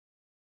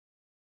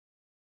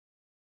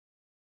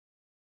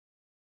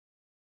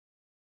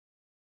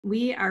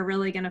we are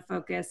really going to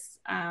focus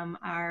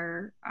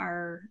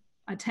our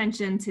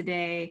attention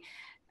today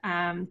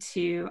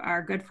to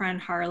our good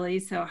friend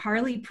Harlee. So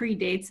Harlee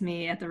predates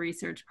me at the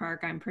research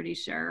park, I'm pretty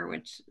sure,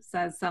 which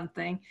says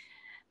something.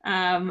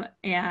 As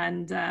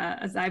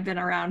I've been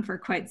around for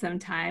quite some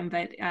time,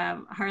 but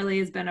Harlee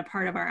has been a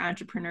part of our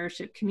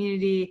entrepreneurship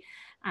community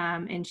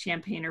in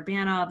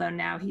Champaign-Urbana, although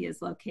now he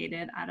is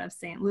located out of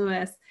St.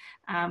 Louis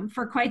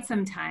for quite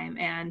some time.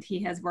 And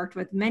he has worked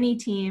with many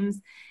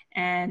teams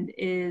and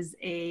is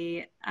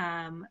a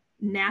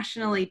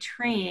nationally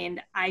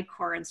trained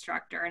I-Corps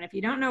instructor. And if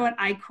you don't know what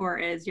I-Corps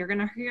is, you're going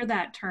to hear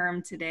that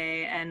term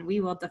today, and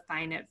we will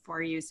define it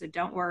for you. So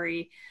don't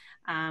worry,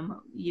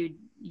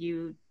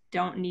 you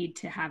don't need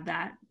to have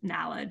that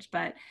knowledge.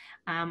 But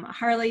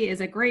Harlee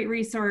is a great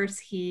resource.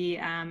 He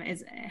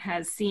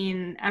has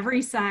seen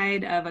every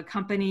side of a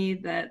company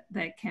that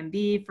can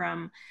be,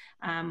 from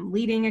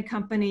leading a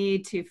company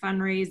to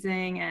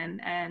fundraising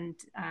and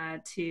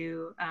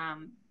to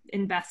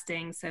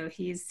investing. So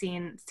he's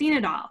seen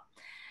it all.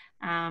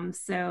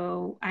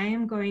 So I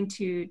am going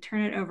to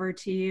turn it over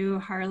to you,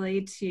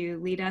 Harlee, to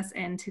lead us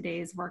in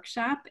today's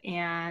workshop.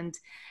 And,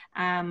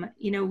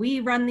 you know, we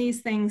run these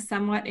things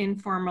somewhat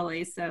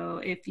informally. So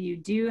if you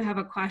do have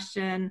a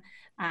question,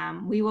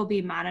 we will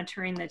be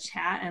monitoring the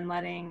chat and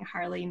letting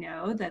Harlee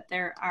know that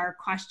there are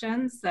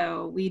questions.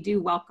 So we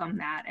do welcome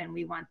that, and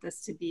we want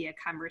this to be a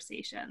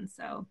conversation.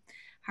 So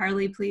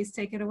Harlee, please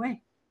take it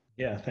away.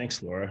 Yeah,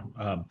 thanks, Laura.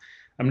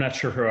 I'm not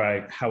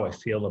sure how I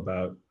feel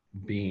about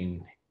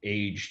being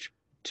aged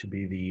to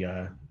be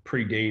the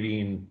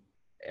predating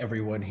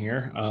everyone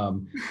here.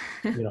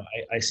 You know,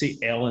 I see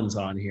Alan's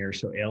on here,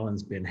 so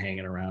Alan's been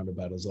hanging around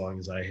about as long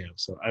as I have.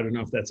 So I don't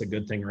know if that's a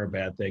good thing or a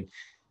bad thing.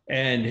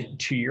 And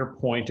to your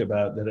point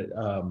about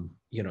that,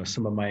 you know,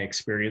 some of my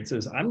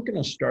experiences, I'm going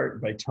to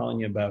start by telling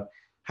you about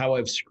how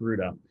I've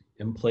screwed up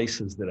in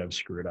places that I've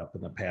screwed up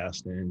in the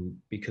past, and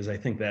because I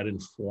think that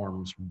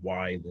informs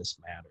why this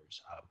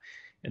matters.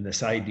 And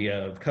this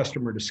idea of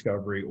customer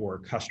discovery or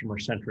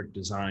customer-centric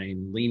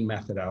design, lean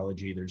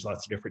methodology, there's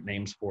lots of different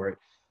names for it.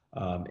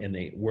 In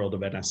the world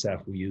of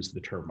NSF, we use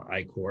the term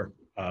I-Corps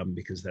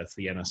because that's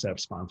the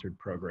NSF-sponsored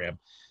program.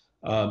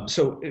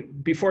 So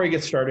before I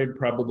get started,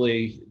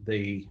 probably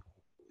the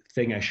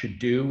thing I should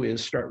do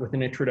is start with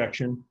an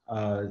introduction,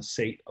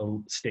 state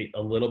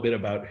a little bit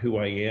about who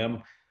I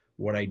am,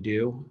 what I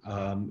do,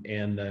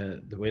 and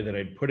the way that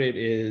I'd put it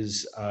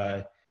is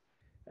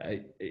a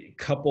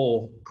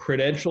couple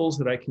credentials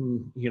that I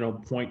can, you know,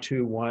 point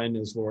to. One,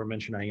 as Laura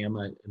mentioned, I am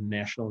a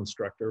national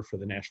instructor for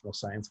the National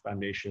Science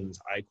Foundation's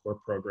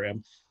I-Corps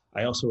program.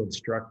 I also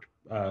instruct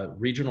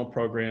regional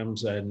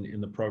programs and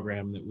in the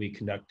program that we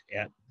conduct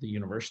at the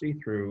university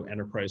through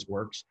Enterprise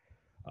Works.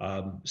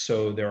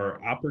 So there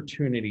are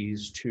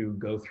opportunities to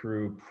go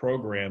through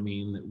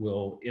programming that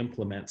will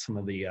implement some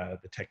of the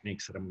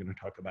techniques that I'm going to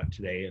talk about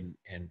today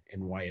and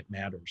why it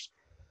matters.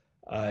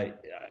 I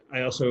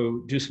also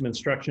do some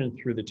instruction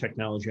through the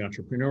Technology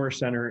Entrepreneur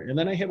Center, and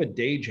then I have a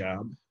day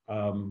job,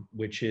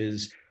 which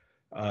is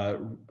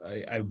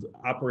I've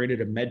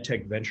operated a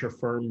medtech venture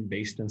firm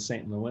based in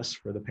St. Louis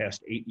for the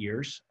past 8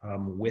 years.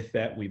 With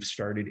that, we've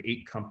started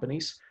 8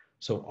 companies.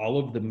 So all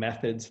of the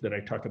methods that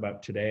I talk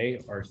about today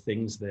are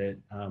things that,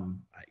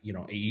 you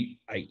know,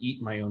 I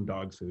eat my own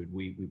dog food.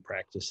 We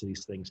practice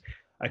these things.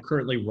 I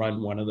currently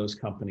run one of those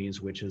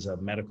companies, which is a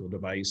medical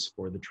device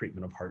for the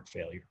treatment of heart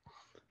failure.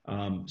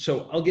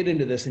 So I'll get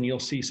into this, and you'll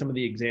see some of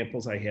the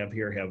examples I have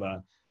here have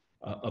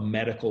a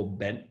medical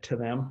bent to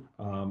them.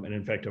 And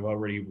in fact, I've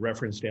already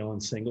referenced Alan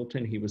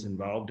Singleton. He was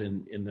involved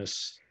in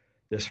this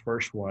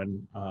first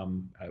one,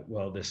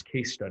 well, this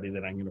case study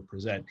that I'm going to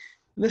present.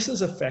 And this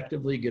is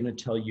effectively going to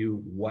tell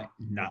you what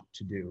not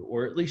to do,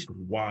 or at least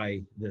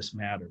why this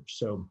matters.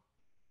 So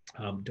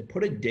to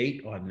put a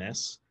date on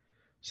this,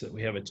 so that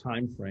we have a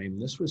time frame,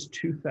 this was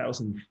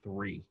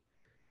 2003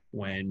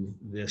 when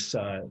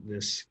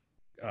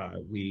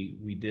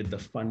we did the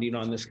funding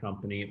on this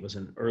company. It was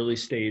an early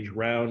stage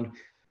round,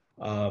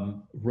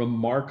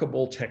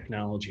 remarkable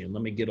technology. And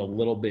let me get a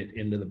little bit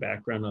into the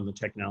background on the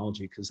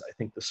technology, because I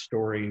think the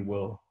story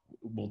will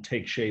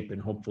take shape and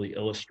hopefully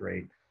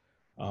illustrate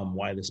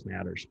why this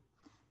matters.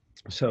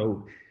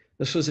 So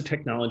this was a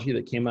technology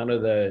that came out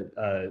of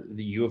the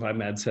U of I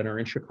Med Center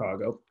in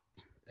Chicago.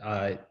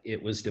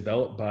 It was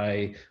developed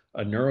by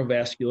a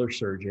neurovascular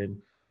surgeon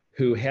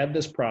who had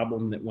this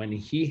problem that when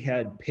he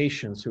had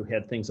patients who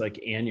had things like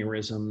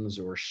aneurysms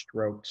or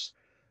strokes,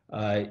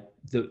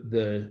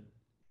 the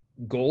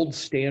gold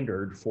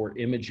standard for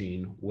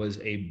imaging was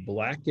a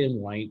black and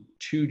white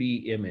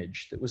 2D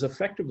image that was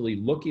effectively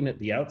looking at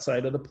the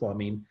outside of the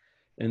plumbing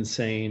and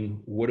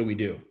saying, what do we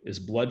do? Is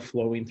blood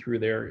flowing through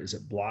there? Is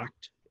it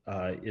blocked?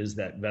 Is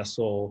that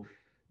vessel,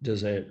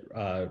 does it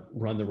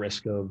run the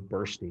risk of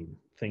bursting?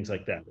 Things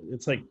like that.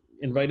 It's like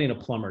inviting a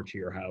plumber to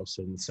your house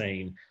and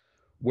saying,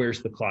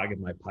 where's the clog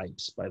in my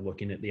pipes, by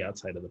looking at the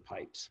outside of the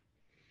pipes.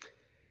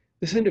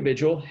 This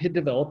individual had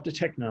developed a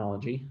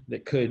technology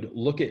that could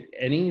look at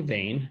any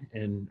vein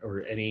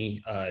or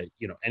any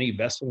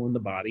vessel in the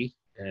body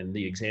And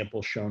the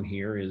example shown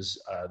here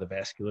is the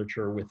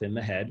vasculature within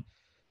the head.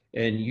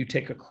 And you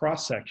take a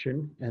cross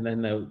section, and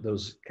then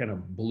those kind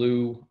of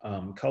blue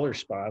color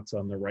spots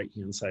on the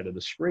right-hand side of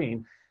the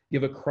screen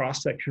give a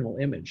cross-sectional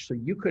image. So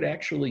you could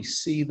actually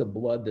see the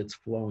blood that's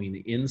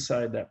flowing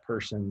inside that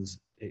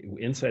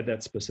inside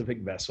that specific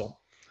vessel,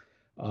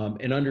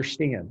 and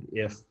understand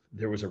if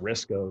there was a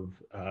risk of,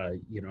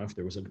 if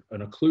there was an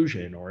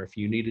occlusion, or if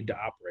you needed to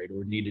operate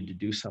or needed to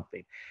do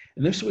something.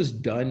 And this was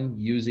done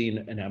using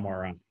an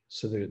MRI.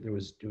 So it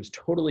was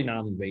totally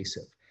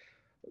non-invasive,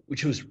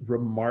 which was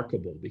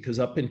remarkable, because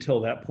up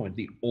until that point,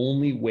 the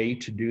only way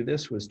to do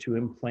this was to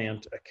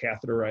implant a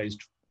catheterized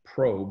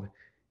probe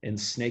and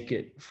snake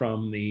it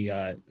from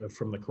the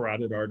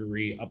carotid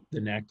artery up the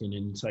neck and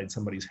inside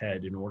somebody's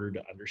head in order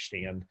to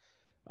understand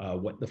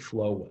what the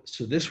flow was.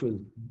 So this was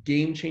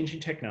game-changing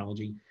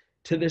technology.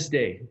 To this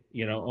day,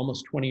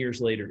 almost 20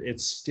 years later,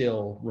 it's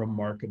still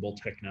remarkable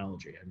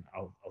technology, and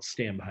I'll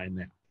stand behind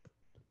that.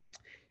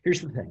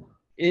 Here's the thing.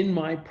 In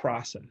my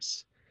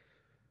process,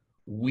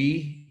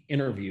 we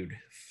interviewed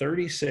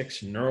 36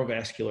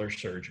 neurovascular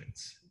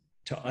surgeons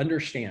to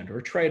understand,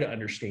 or try to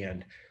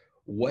understand,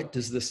 what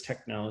does this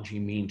technology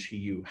mean to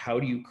you? How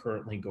do you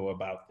currently go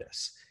about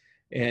this?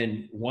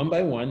 And one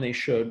by one, they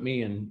showed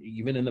me, and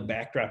even in the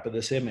backdrop of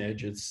this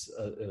image, it's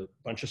a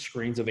bunch of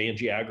screens of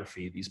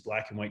angiography, these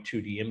black and white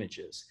 2D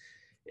images.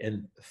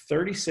 And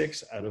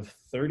 36 out of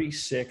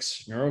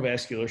 36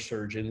 neurovascular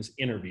surgeons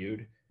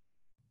interviewed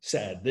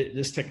said that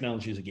this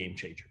technology is a game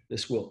changer.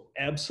 This will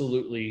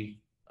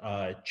absolutely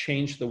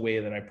change the way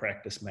that I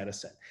practice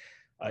medicine.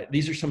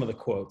 These are some of the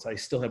quotes. I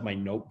still have my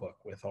notebook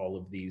with all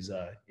of these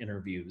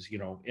interviews.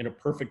 In a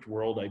perfect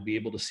world, I'd be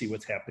able to see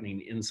what's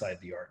happening inside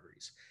the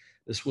arteries.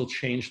 This will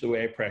change the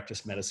way I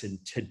practice medicine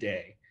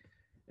today.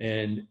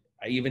 And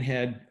I even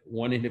had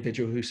one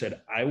individual who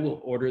said, I will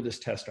order this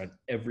test on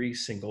every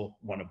single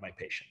one of my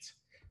patients.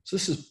 So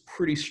this is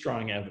pretty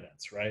strong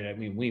evidence, right? I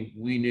mean,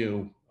 we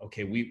knew,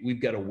 okay,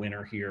 we've got a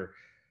winner here.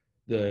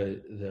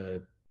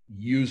 The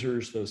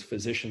users, those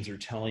physicians, are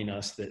telling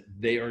us that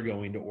they are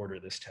going to order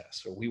this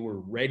test. So we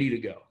were ready to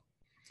go.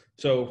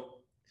 So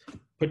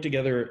put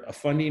together a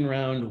funding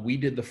round. We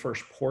did the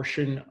first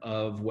portion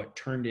of what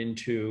turned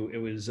into, it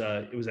was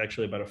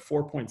actually about a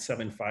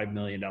 $4.75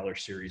 million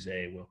Series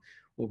A.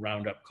 We'll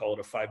round up, call it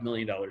a $5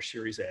 million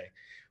Series A,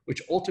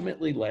 which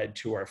ultimately led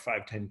to our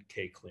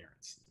 510K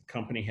clearance. The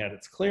company had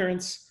its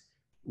clearance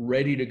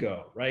ready to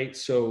go, right?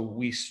 So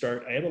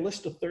I had a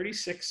list of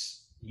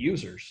 36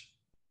 users.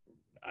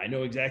 I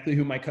know exactly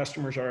who my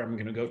customers are. I'm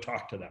going to go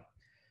talk to them.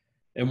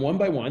 And one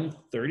by one,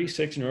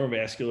 36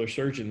 neurovascular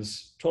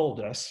surgeons told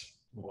us,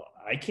 well,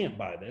 I can't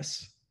buy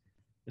this.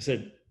 I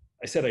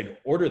said I'd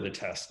order the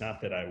test,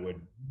 not that I would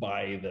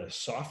buy the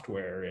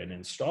software and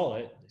install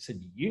it. I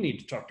said, you need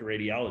to talk to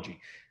radiology.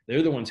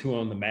 They're the ones who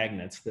own the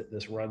magnets that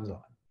this runs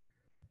on.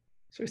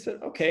 So I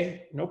said,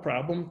 okay, no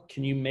problem.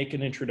 Can you make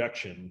an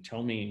introduction?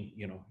 Tell me,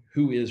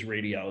 who is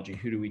radiology?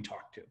 Who do we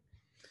talk to?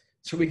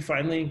 So we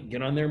finally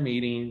get on their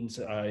meetings,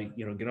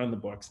 get on the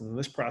books, and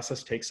this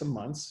process takes some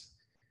months.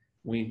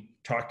 We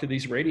talk to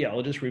these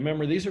radiologists.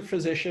 Remember, these are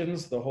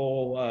physicians, the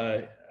whole,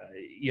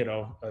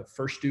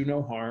 first do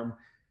no harm,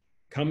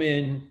 come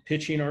in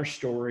pitching our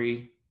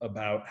story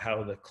about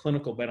how the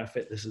clinical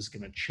benefit, this is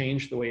going to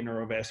change the way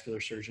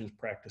neurovascular surgeons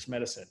practice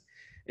medicine.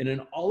 And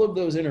in all of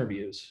those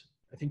interviews,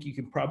 I think you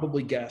can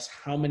probably guess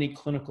how many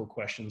clinical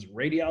questions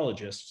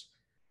radiologists,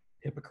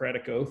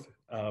 Hippocratic Oath,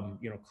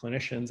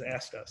 clinicians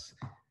asked us.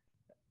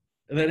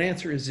 And that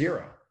answer is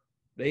zero.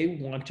 They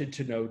wanted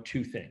to know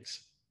two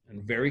things,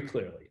 and very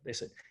clearly. They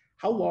said,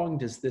 how long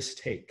does this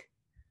take?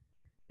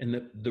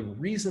 And the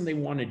reason they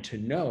wanted to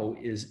know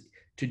is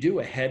to do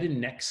a head and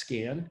neck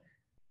scan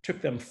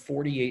took them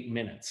 48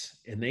 minutes,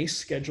 and they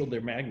scheduled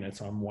their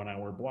magnets on 1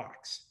 hour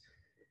blocks.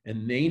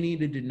 And they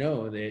needed to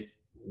know that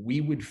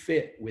we would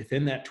fit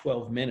within that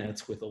 12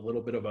 minutes with a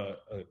little bit of a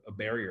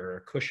barrier or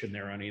a cushion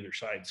there on either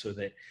side, so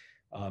that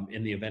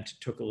in the event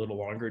it took a little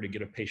longer to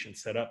get a patient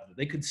set up,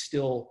 they could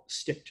still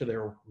stick to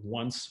their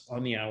once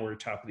on the hour,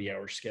 top of the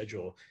hour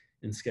schedule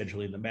in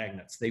scheduling the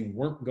magnets. They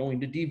weren't going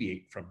to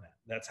deviate from that.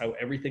 That's how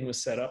everything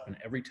was set up, and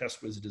every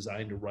test was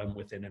designed to run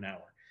within an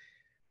hour.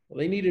 Well,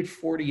 they needed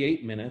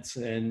 48 minutes,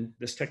 and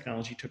this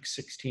technology took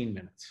 16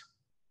 minutes.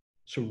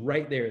 So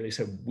right there, they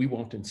said, we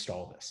won't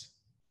install this.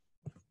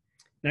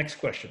 Next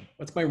question,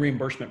 what's my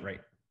reimbursement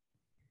rate?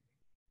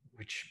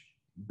 Which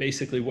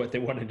basically what they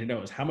wanted to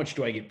know is, how much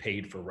do I get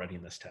paid for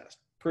running this test?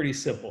 Pretty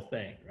simple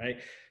thing, right?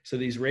 So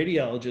these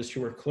radiologists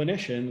who are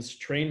clinicians,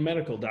 trained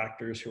medical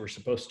doctors who are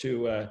supposed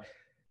to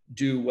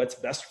do what's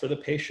best for the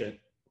patient,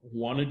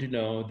 wanted to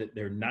know that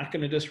they're not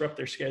going to disrupt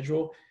their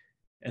schedule,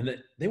 and that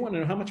they want to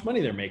know how much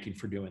money they're making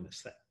for doing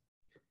this thing.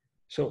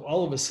 So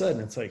all of a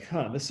sudden it's like,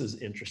 this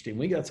is interesting.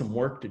 We got some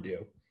work to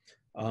do.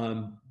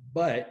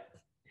 But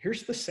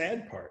here's the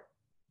sad part.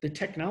 The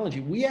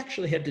technology, we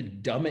actually had to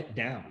dumb it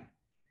down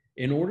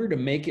in order to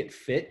make it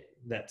fit,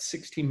 that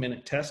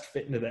 16-minute test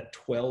fit into that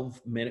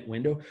 12-minute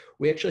window.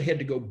 We actually had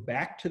to go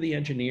back to the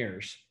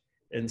engineers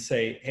and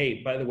say,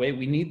 hey, by the way,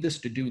 we need this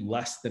to do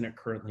less than it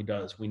currently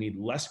does. We need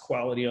less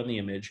quality on the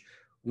image.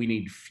 We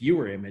need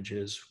fewer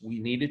images. We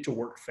need it to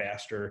work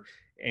faster.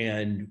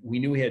 And we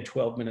knew we had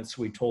 12 minutes,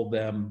 so we told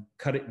them,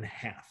 cut it in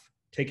half.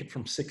 Take it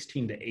from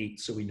 16 to 8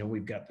 so we know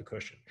we've got the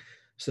cushion.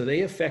 So they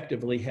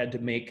effectively had to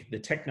make the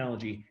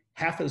technology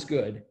half as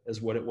good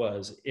as what it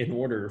was in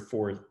order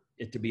for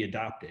it to be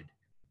adopted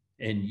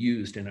and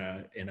used in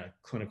a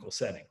clinical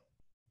setting.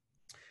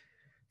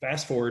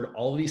 Fast forward,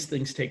 all of these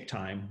things take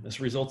time. This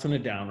results in a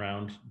down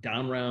round.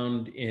 Down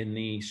round in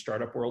the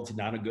startup world is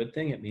not a good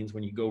thing. It means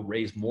when you go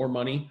raise more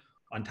money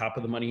on top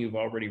of the money you've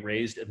already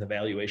raised and the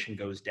valuation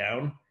goes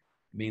down,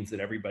 it means that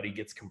everybody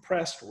gets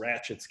compressed,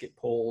 ratchets get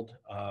pulled,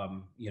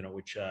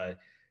 which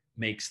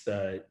makes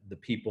the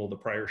people, the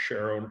prior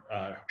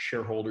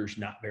shareholders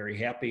not very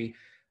happy.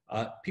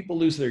 People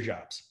lose their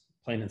jobs,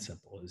 plain and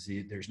simple.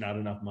 There's not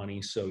enough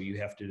money, so you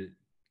have to,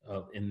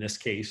 in this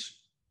case,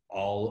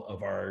 all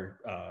of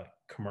our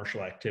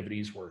commercial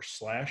activities were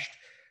slashed,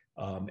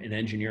 and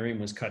engineering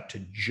was cut to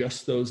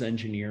just those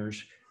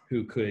engineers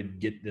who could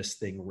get this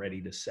thing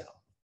ready to sell.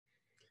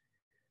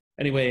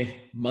 Anyway,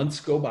 months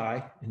go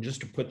by, and just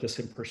to put this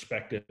in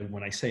perspective,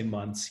 when I say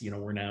months,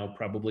 we're now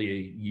probably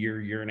a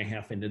year and a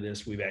half into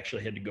this. We've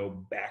actually had to go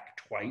back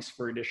twice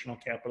for additional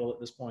capital at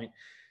this point.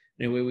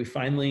 Anyway, we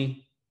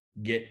finally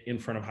get in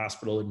front of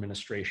hospital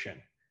administration,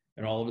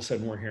 and all of a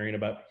sudden we're hearing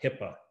about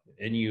HIPAA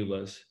and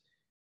EULAs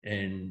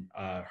and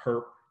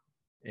HERP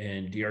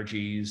and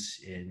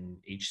DRGs and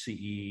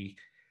HCE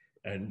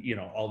and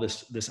all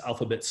this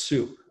alphabet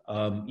soup.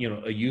 A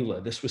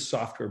EULA, this was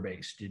software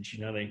based. Did you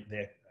know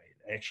they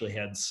actually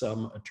had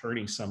some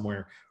attorney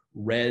somewhere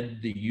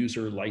read the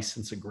user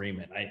license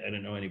agreement? I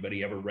don't know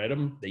anybody ever read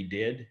them. They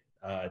did.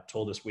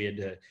 Told us we had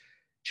to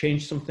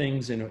change some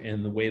things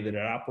in the way that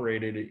it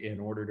operated in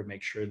order to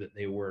make sure that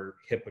they were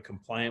HIPAA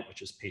compliant,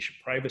 which is patient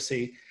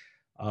privacy.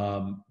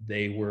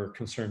 They were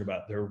concerned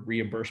about their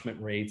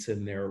reimbursement rates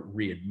and their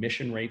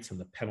readmission rates and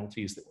the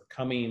penalties that were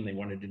coming. They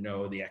wanted to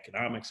know the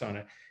economics on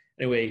it.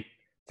 Anyway,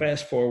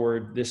 fast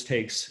forward, this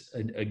takes,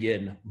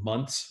 again,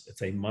 months.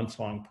 It's a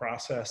month-long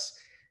process.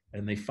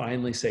 And they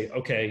finally say,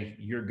 okay,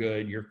 you're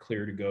good, you're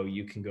clear to go,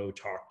 you can go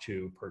talk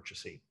to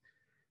purchasing.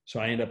 So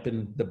I end up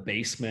in the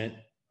basement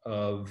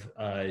of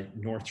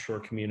North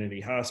Shore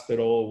Community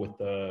Hospital with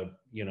the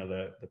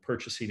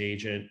purchasing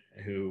agent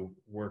who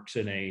works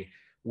in a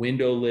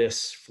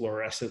windowless,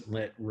 fluorescent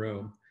lit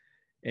room.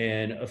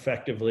 And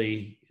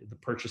effectively, the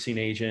purchasing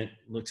agent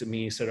looks at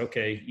me and said,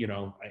 okay,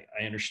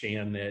 I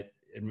understand that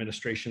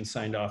administration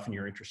signed off and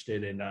you're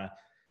interested in a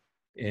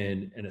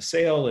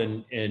sale,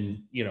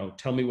 and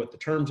tell me what the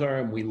terms are.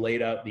 And we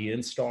laid out the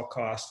install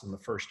costs in the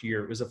first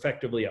year. It was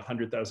effectively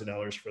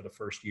 $100,000 for the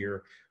first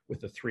year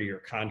with a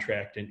 3-year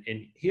contract. And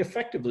he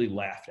effectively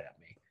laughed at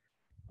me.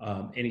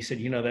 And he said,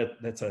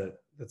 that's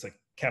a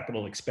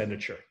capital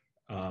expenditure.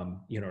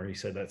 Or he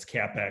said, that's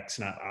CapEx,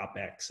 not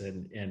OpEx.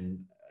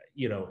 And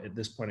at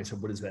this point I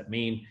said, what does that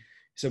mean? He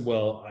said,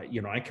 well,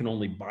 I can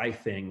only buy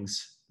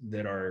things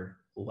that are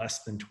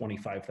less than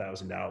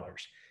 $25,000.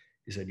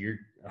 He said, you're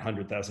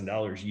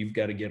 $100,000. You've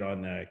got to get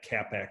on the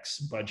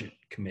CapEx budget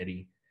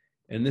committee.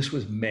 And this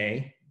was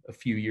May, a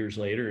few years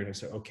later. And I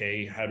said,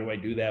 okay, how do I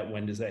do that?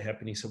 When does that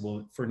happen? He said,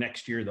 well, for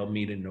next year, they'll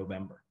meet in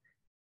November.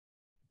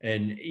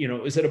 And,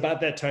 it was at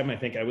about that time, I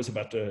think I was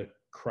about to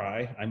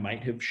cry. I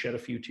might have shed a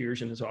few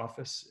tears in his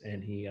office.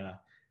 And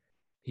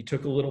he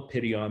took a little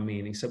pity on me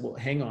and he said, well,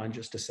 hang on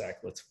just a sec.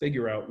 Let's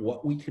figure out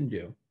what we can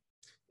do.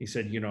 He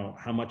said,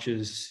 how much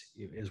as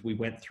we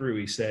went through,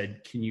 he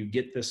said, can you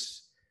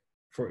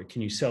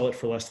sell it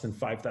for less than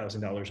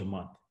 $5,000 a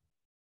month?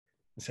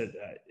 I said,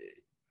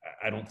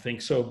 I don't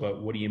think so,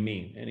 but what do you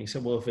mean? And he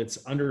said, well, if it's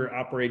under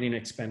operating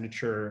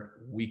expenditure,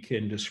 we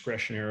can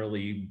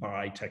discretionarily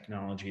buy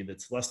technology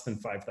that's less than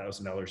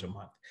 $5,000 a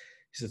month.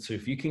 He said, so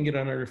if you can get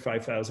under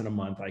 $5,000 a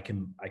month, I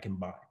can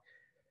buy.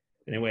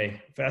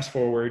 Anyway, fast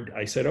forward,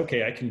 I said,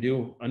 okay, I can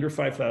do under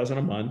 $5,000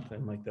 a month.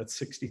 I'm like, that's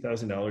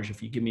 $60,000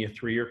 if you give me a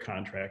 3-year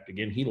contract.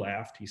 Again, he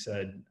laughed. He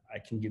said, I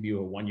can give you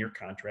a 1-year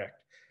contract.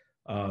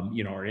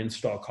 Our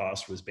install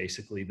cost was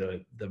basically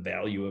the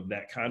value of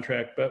that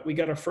contract, but we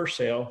got our first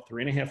sale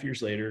 3.5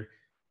 years later,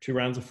 2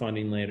 rounds of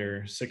funding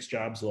later, 6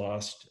 jobs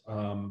lost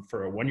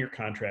for a 1-year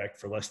contract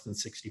for less than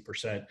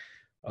 60%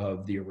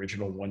 of the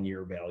original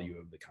 1-year value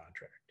of the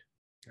contract.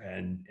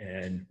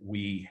 And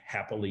we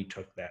happily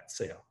took that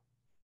sale.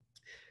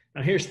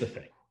 Now, here's the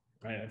thing,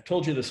 right? I've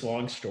told you this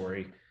long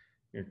story.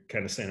 You're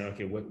kind of saying,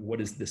 okay, what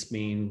does this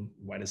mean?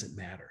 Why does it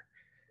matter?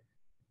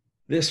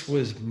 This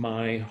was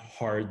my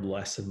hard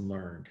lesson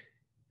learned,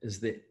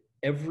 is that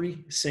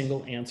every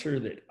single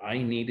answer that I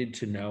needed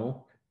to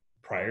know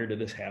prior to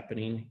this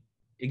happening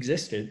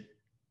existed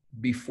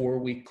before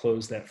we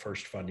closed that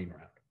first funding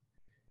round.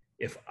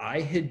 If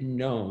I had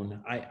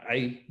known,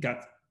 I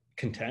got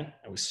content.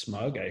 I was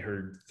smug. I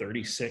heard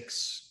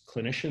 36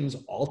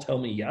 clinicians all tell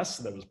me yes.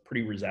 That was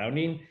pretty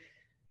resounding.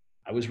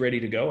 I was ready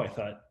to go. I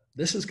thought,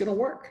 this is going to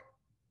work.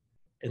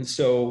 And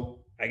so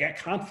I got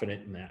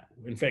confident in that.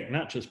 In fact,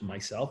 not just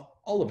myself,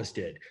 all of us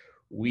did.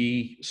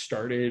 We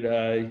started,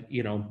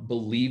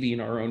 believing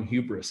our own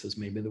hubris, is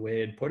maybe the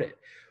way I'd put it.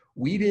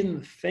 We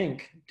didn't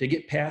think to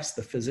get past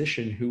the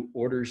physician who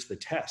orders the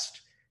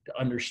test to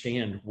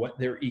understand what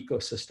their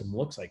ecosystem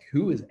looks like,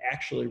 who is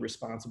actually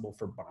responsible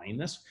for buying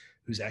this,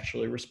 who's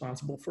actually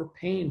responsible for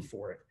paying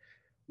for it.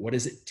 What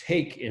does it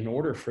take in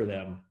order for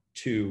them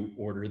to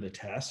order the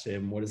test,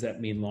 and what does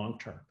that mean long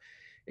term?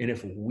 And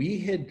if we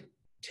had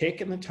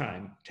taken the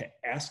time to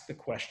ask the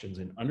questions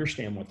and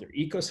understand what their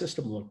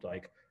ecosystem looked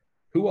like,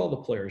 who all the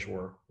players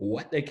were,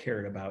 what they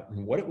cared about,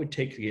 and what it would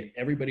take to get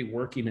everybody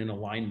working in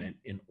alignment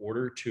in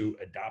order to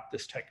adopt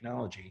this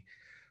technology,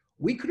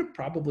 we could have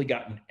probably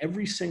gotten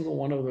every single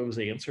one of those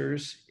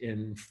answers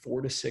in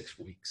 4 to 6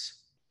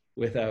 weeks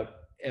without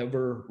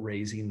ever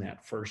raising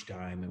that first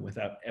dime and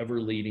without ever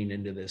leading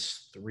into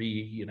this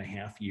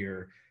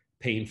 3.5-year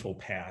painful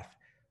path,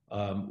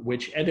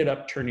 which ended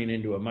up turning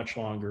into a much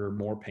longer,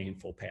 more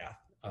painful path,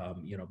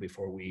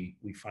 before we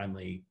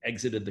finally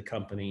exited the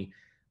company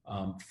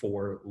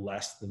for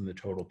less than the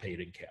total paid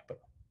in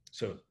capital.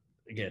 So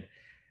again,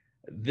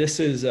 this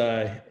is,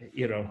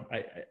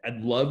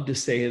 I'd love to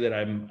say that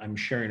I'm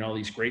sharing all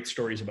these great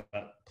stories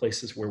about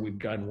places where we've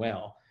done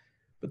well,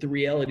 but the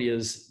reality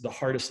is the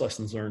hardest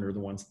lessons learned are the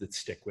ones that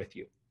stick with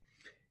you.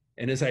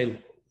 And as I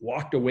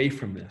walked away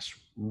from this,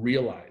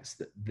 realized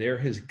that there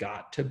has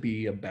got to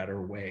be a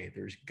better way.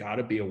 There's got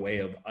to be a way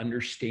of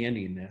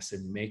understanding this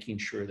and making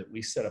sure that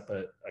we set up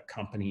a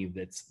company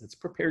that's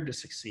prepared to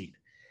succeed.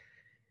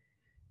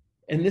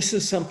 And this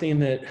is something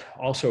that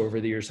also over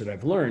the years that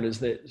I've learned is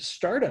that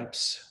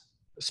startups,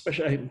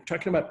 especially I'm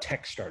talking about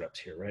tech startups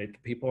here, right? The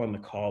people on the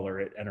call are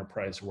at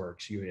Enterprise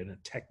Works, you're in a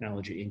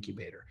technology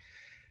incubator.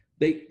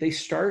 They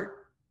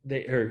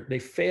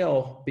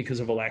fail because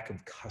of a lack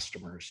of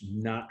customers,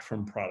 not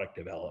from product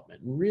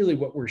development. Really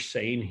what we're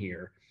saying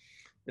here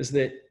is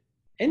that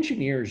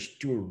engineers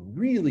do a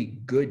really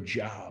good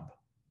job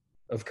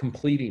of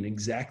completing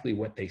exactly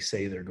what they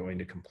say they're going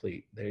to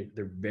complete.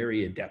 They're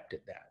very adept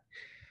at that.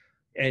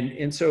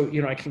 And so,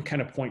 I can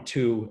kind of point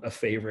to a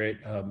favorite.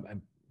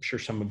 I'm sure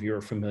some of you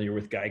are familiar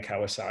with Guy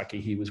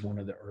Kawasaki. He was one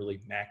of the early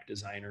Mac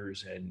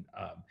designers and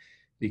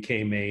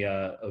became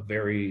a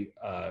very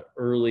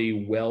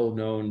early,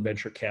 well-known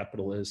venture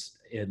capitalist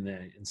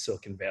in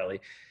Silicon Valley.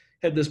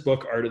 Had this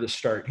book, Art of the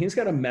Start. He's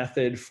got a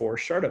method for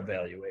startup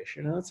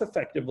valuation. And that's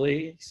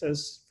effectively, he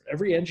says, for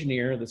every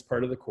engineer that's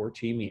part of the core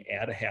team, you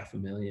add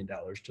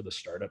 $500,000 to the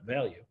startup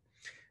value.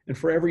 And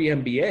for every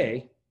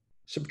MBA,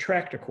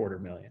 subtract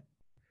 $250,000.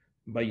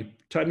 By the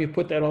time you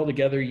put that all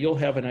together, you'll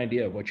have an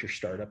idea of what your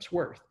startup's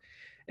worth.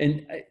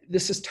 And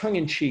this is tongue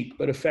in cheek,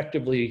 but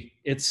effectively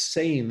it's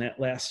saying that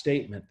last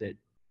statement that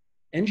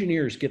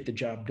engineers get the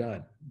job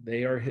done.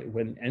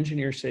 When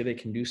engineers say they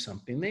can do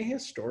something, they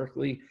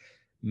historically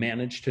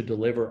manage to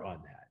deliver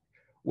on that.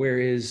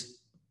 Whereas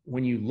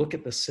when you look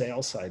at the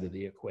sales side of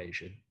the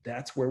equation,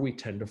 that's where we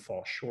tend to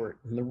fall short.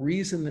 And the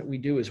reason that we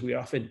do is we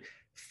often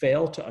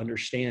fail to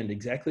understand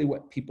exactly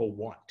what people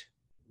want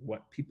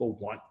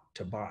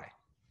to buy.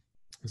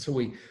 And so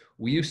we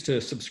used to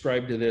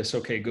subscribe to this,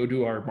 okay, go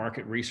do our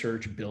market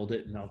research, build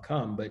it, and they'll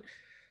come. But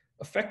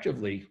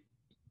effectively,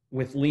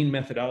 with lean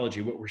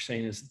methodology, what we're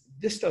saying is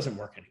this doesn't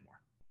work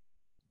anymore.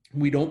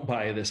 We don't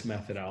buy this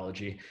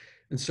methodology.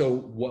 And so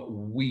what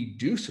we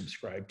do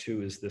subscribe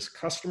to is this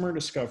customer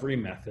discovery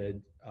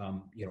method.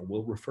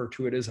 We'll refer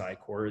to it as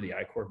I-Corps, or the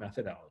I-Corps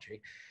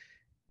methodology.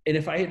 And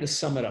if I had to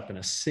sum it up in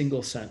a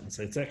single sentence,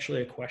 it's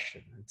actually a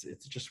question.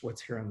 It's just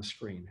what's here on the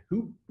screen.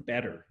 Who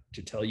better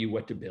to tell you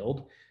what to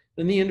build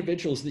than the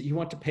individuals that you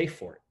want to pay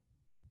for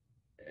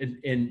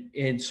it?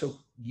 And so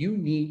you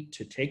need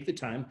to take the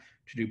time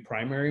to do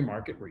primary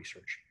market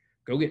research,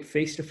 go get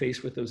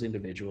face-to-face with those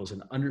individuals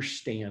and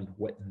understand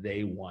what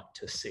they want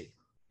to see.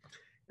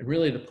 And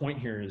really the point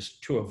here is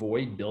to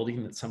avoid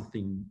building that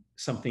something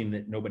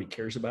that nobody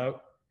cares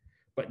about,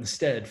 but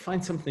instead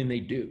find something they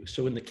do.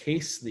 So in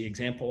the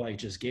example I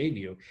just gave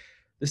you,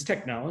 this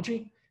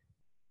technology,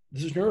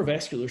 these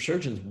neurovascular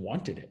surgeons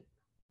wanted it.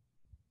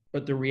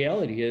 But the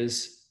reality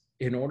is,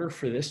 in order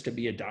for this to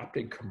be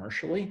adopted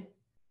commercially,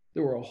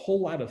 there were a whole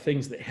lot of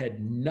things that had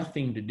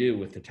nothing to do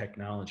with the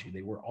technology.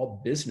 They were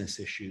all business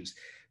issues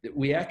that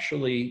we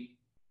actually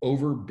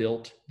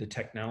overbuilt the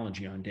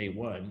technology on day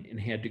one and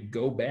had to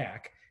go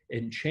back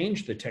and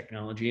change the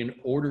technology in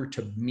order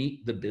to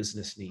meet the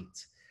business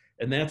needs.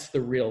 And that's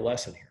the real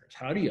lesson here, is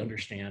how do you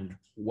understand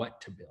what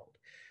to build?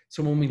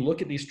 So when we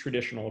look at these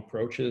traditional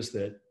approaches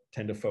that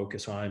tend to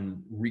focus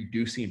on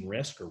reducing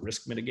risk or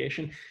risk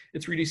mitigation,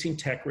 it's reducing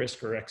tech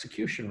risk or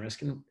execution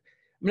risk. And I'm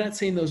not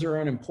saying those are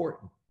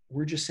unimportant.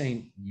 We're just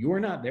saying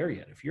you're not there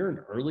yet. If you're an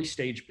early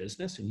stage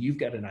business and you've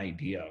got an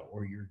idea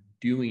or you're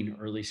doing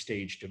early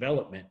stage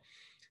development,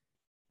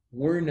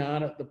 we're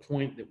not at the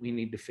point that we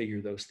need to figure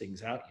those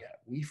things out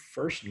yet. We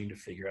first need to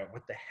figure out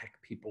what the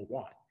heck people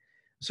want.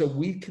 So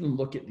we can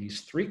look at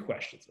these 3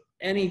 questions that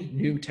any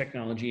new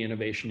technology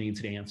innovation needs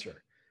to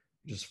answer.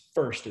 Just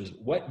first is,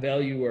 what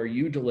value are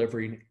you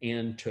delivering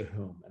and to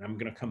whom? And I'm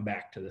going to come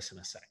back to this in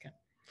a second.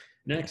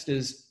 Next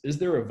is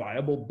there a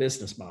viable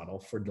business model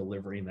for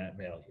delivering that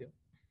value?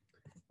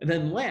 And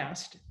then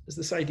last is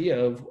this idea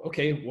of,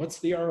 okay, what's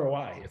the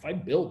ROI? If I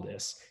build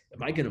this,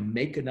 am I going to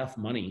make enough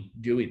money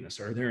doing this?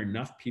 Are there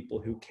enough people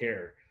who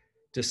care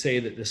to say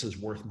that this is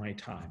worth my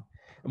time?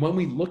 And when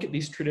we look at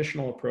these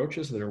traditional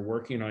approaches that are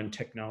working on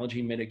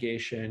technology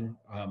mitigation,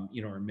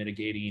 or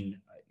mitigating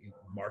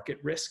market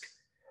risk,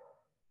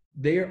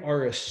 they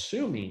are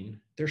assuming,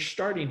 they're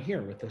starting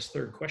here with this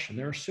third question.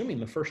 They're assuming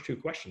the first two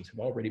questions have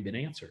already been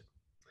answered.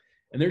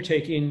 And they're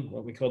taking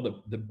what we call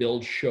the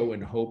build, show,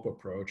 and hope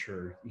approach,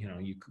 or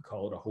you could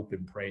call it a hope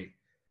and pray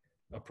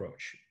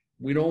approach.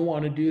 We don't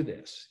want to do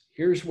this.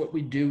 Here's what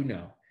we do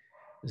know,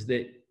 is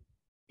that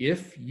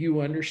if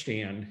you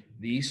understand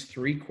these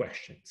three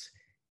questions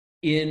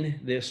in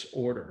this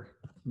order,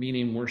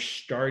 meaning we're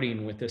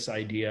starting with this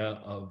idea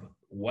of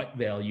what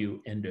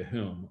value and to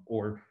whom,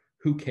 or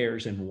who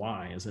cares and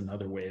why is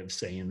another way of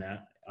saying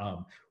that.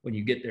 When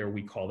you get there,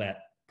 we call that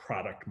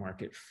product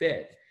market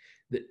fit.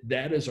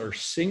 That is our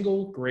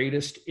single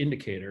greatest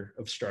indicator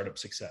of startup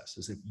success,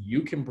 is if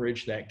you can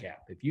bridge that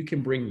gap, if you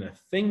can bring the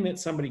thing that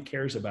somebody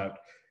cares about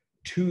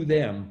to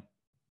them,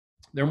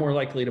 they're more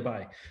likely to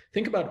buy.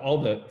 Think about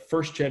all the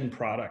first gen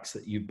products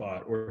that you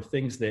bought, or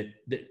things that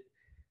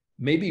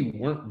maybe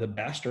weren't the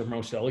best or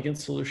most elegant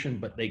solution,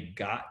 but they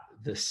got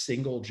the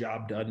single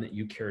job done that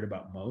you cared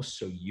about most.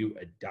 So you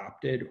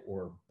adopted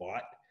or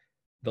bought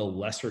the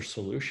lesser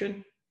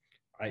solution.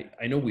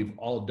 I know we've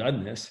all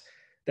done this.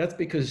 That's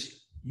because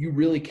you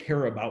really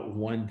care about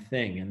one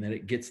thing and that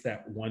it gets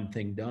that one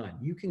thing done.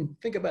 You can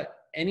think about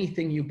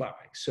anything you buy.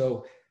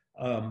 So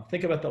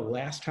think about the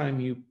last time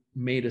you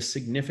made a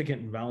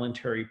significant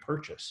voluntary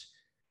purchase,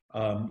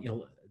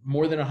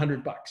 more than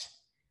 $100.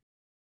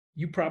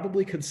 You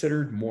probably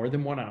considered more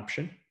than one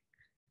option.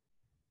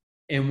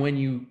 And when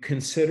you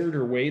considered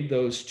or weighed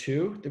those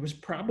two, there was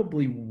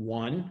probably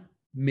one,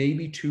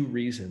 maybe two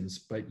reasons,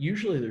 but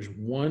usually there's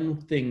one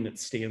thing that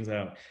stands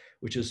out,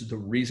 which is the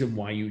reason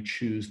why you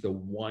choose the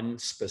one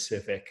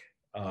specific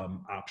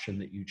option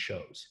that you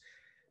chose.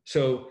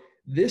 So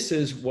this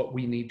is what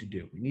we need to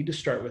do. We need to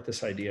start with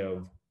this idea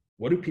of,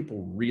 what do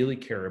people really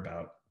care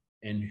about?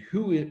 And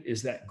who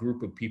is that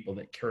group of people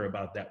that care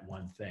about that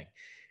one thing?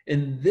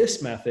 And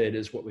this method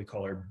is what we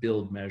call our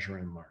build, measure,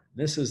 and learn.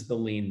 This is the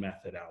lean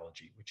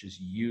methodology, which is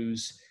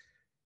use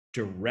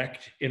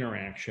direct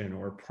interaction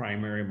or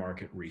primary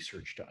market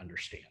research to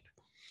understand.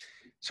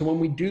 So when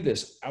we do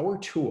this, our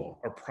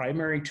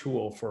primary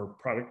tool for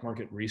product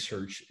market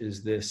research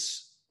is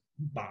this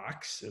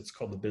box. It's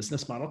called the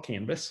business model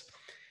canvas.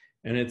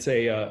 And it's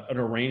an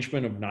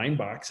arrangement of 9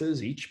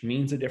 boxes. Each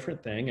means a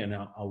different thing. And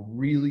I'll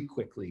really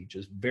quickly,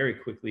 just very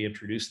quickly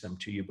introduce them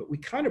to you. But we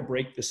kind of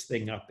break this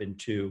thing up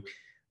into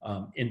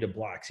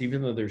blocks.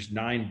 Even though there's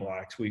 9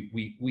 blocks,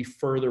 we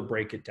further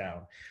break it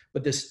down.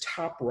 But this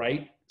top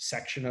right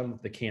section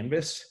of the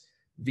canvas,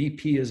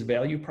 VP is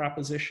value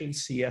proposition,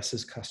 CS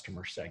is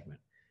customer segment.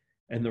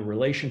 And the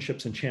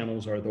relationships and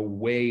channels are the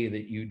way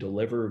that you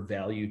deliver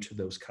value to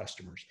those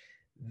customers.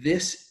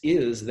 This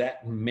is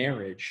that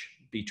marriage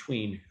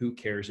between who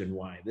cares and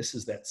why. This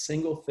is that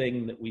single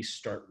thing that we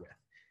start with.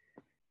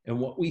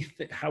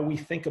 And how we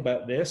think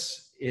about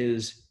this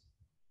is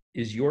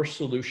your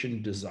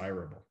solution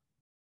desirable?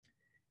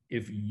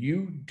 If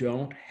you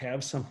don't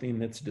have something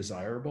that's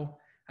desirable,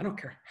 I don't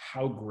care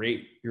how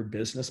great your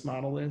business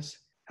model is,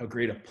 how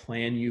great a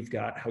plan you've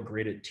got, how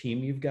great a team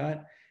you've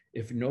got,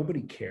 if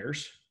nobody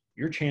cares,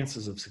 your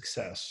chances of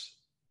success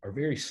are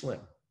very slim.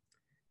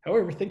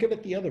 However, think of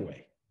it the other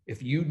way.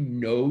 If you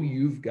know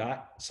you've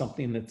got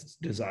something that's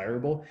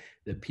desirable,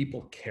 that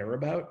people care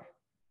about,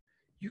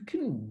 you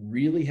can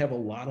really have a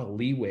lot of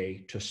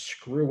leeway to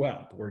screw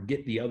up or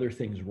get the other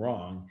things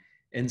wrong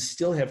and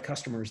still have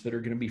customers that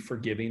are going to be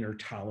forgiving or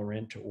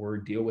tolerant or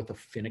deal with a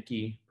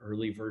finicky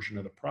early version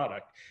of the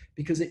product,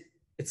 because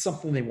it's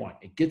something they want.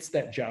 It gets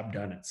that job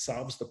done. It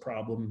solves the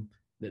problem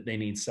that they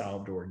need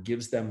solved, or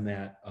gives them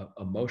that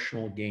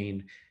emotional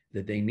gain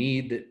that they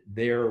need, that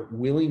they're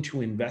willing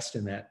to invest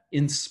in that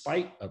in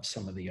spite of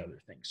some of the other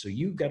things. So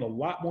you've got a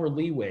lot more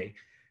leeway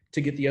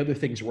to get the other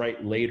things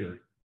right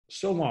later,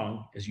 so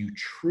long as you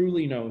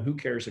truly know who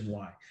cares and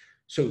why.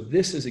 So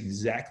this is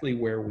exactly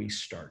where we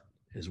start,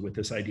 is with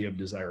this idea of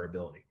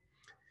desirability.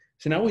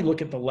 So now we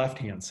look at the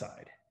left-hand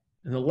side.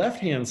 And the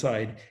left-hand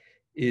side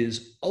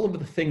is all of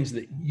the things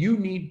that you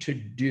need to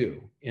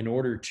do in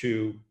order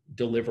to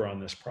deliver on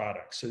this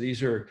product. So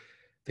these are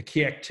the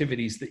key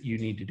activities that you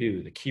need to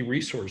do, the key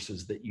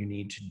resources that you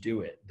need to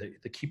do it,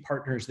 the key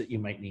partners that you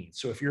might need.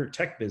 So if you're a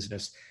tech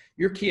business,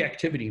 your key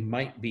activity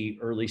might be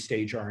early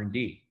stage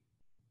R&D.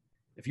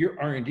 If you're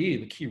R&D,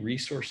 the key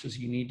resources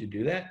you need to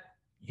do that,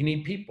 you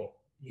need people.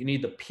 You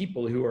need the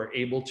people who are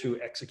able to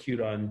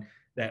execute on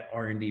that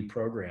R&D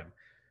program.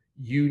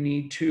 You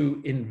need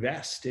to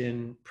invest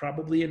in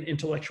probably in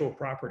intellectual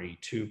property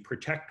to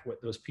protect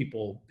what those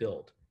people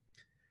build.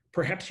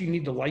 Perhaps you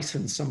need to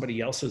license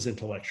somebody else's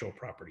intellectual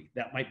property.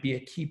 That might be a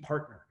key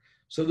partner.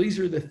 So these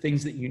are the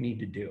things that you need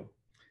to do.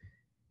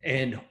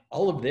 And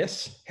all of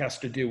this has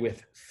to do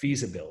with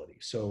feasibility.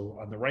 So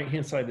on the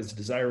right-hand side is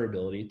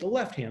desirability. The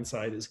left-hand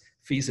side is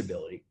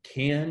feasibility.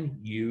 Can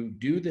you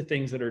do the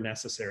things that are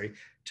necessary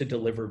to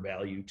deliver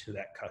value to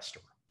that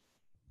customer?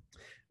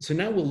 So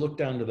now we'll look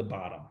down to the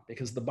bottom,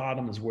 because the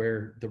bottom is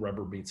where the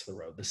rubber meets the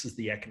road. This is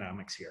the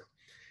economics here.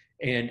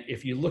 And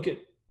if you look at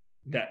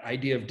that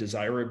idea of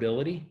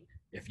desirability,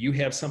 if you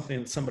have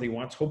something that somebody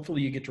wants,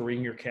 hopefully you get to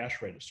ring your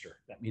cash register.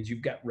 That means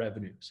you've got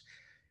revenues.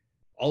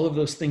 All of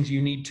those things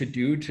you need to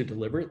do to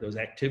deliver it, those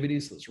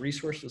activities, those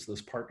resources,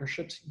 those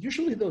partnerships,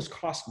 usually those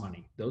cost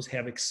money. Those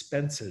have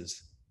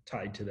expenses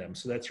tied to them.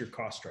 So that's your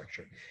cost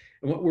structure.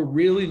 And what we're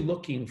really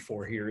looking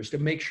for here is to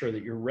make sure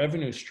that your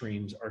revenue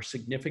streams are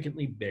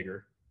significantly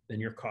bigger than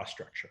your cost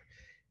structure.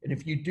 And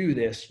if you do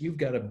this, you've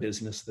got a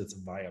business that's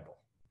viable.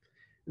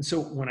 And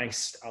so when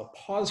I'll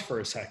pause for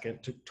a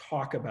second to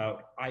talk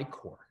about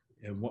I-Corps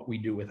and what we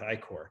do with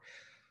I-Corps.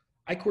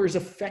 I-Corps is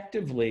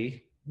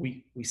effectively,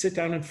 we sit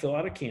down and fill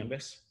out a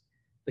canvas.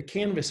 The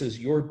canvas is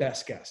your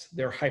best guess.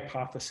 They're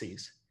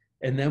hypotheses.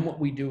 And then what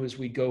we do is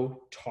we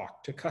go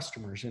talk to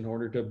customers in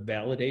order to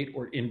validate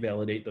or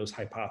invalidate those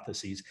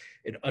hypotheses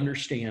and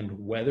understand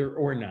whether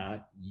or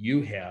not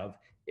you have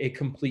a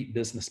complete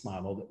business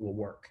model that will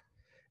work.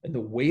 And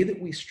the way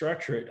that we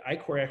structure it,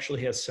 I-Corps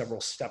actually has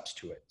several steps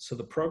to it. So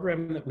the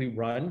program that we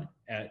run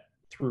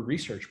through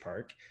Research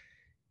Park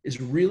is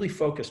really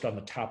focused on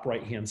the top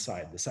right-hand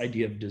side, this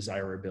idea of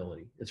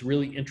desirability. It's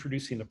really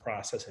introducing the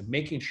process and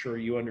making sure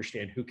you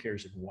understand who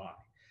cares and why.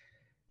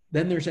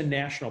 Then there's a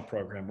national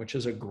program, which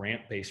is a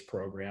grant-based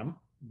program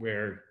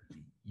where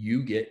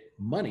you get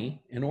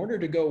money in order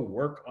to go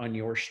work on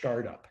your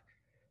startup.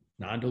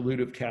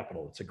 Non-dilutive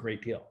capital, it's a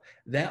great deal.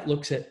 That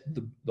looks at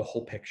the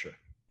whole picture.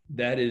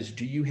 That is,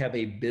 do you have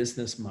a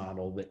business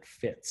model that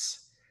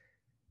fits?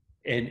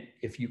 And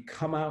if you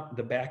come out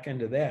the back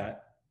end of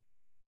that,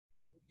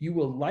 you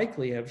will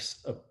likely have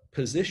a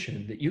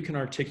position that you can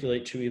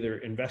articulate to either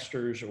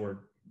investors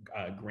or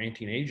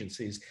granting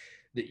agencies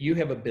that you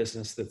have a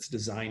business that's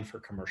designed for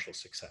commercial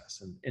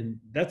success. And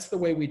that's the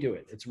way we do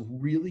it. It's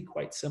really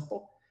quite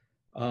simple.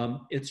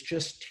 It's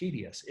just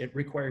tedious. It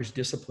requires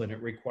discipline.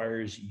 It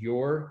requires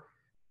your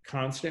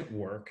constant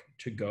work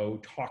to go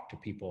talk to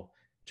people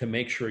to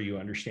make sure you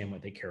understand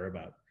what they care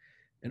about.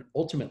 And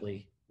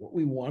ultimately, what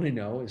we want to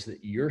know is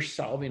that you're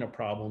solving a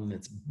problem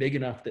that's big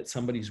enough that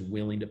somebody's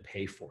willing to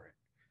pay for it.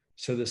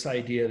 So this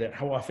idea that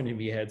how often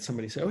have you had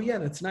somebody say, oh yeah,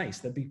 that's nice,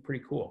 that'd be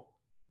pretty cool.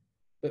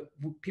 But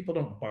people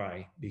don't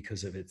buy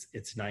because of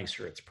it's nice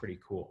or it's pretty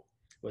cool.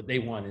 What they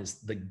want is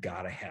the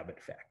gotta have it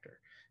factor.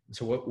 And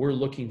so what we're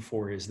looking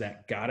for is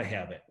that gotta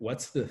have it.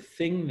 What's the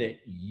thing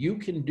that you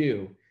can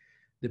do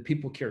that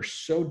people care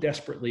so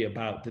desperately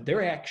about that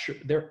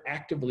they're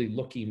actively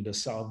looking to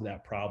solve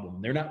that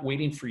problem. They're not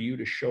waiting for you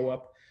to show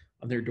up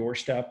on their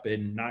doorstep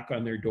and knock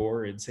on their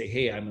door and say,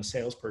 hey, I'm a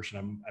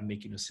salesperson, I'm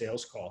making a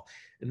sales call.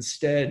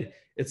 Instead,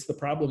 it's the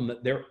problem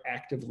that they're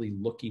actively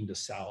looking to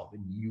solve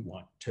and you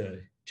want to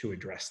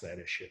address that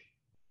issue.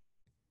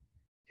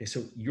 Okay,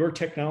 so your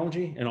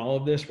technology and all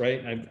of this,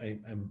 right?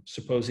 I'm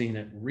supposing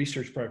at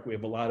Research Park, we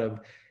have a lot of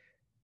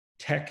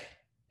tech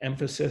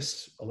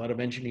emphasis, a lot of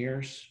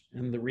engineers,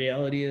 and the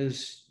reality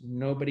is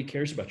nobody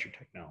cares about your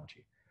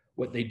technology.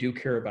 What they do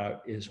care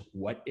about is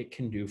what it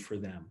can do for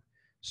them.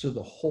 So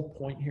the whole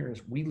point here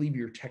is we leave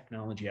your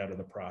technology out of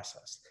the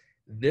process.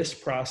 This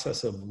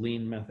process of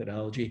lean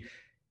methodology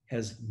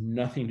has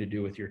nothing to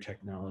do with your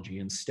technology.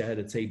 Instead,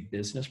 it's a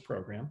business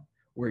program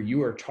where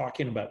you are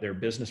talking about their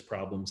business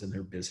problems and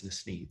their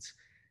business needs.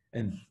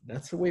 And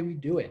that's the way we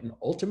do it. And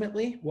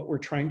ultimately, what we're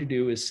trying to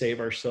do is save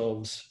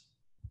ourselves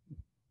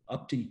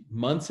up to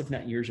months, if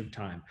not years of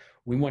time.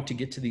 We want to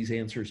get to these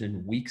answers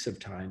in weeks of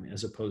time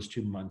as opposed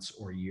to months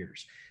or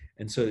years.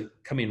 And so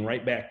coming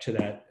right back to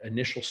that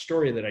initial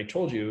story that I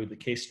told you, the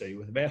case study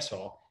with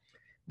Vassal,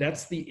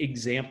 that's the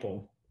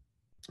example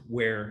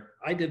where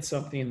I did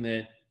something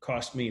that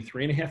cost me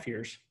 3.5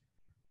 years,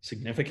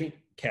 significant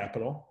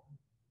capital,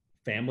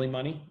 family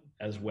money,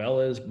 as well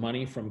as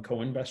money from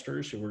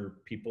co-investors who were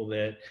people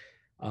that,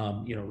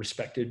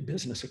 respected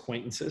business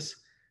acquaintances.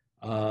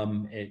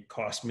 It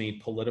cost me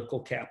political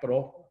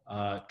capital,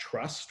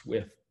 trust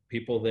with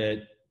people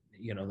that,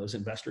 those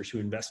investors who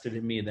invested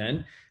in me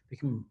then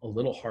became a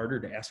little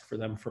harder to ask for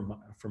them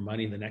for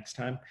money the next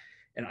time.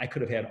 And I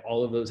could have had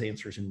all of those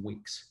answers in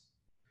weeks.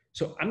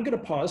 So I'm going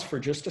to pause for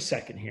just a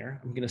second here.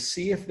 I'm going to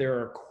see if there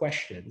are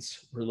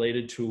questions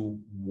related to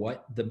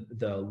what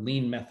the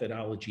lean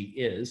methodology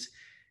is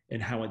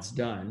and how it's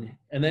done.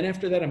 And then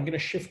after that, I'm going to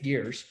shift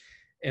gears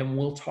and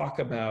we'll talk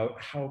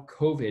about how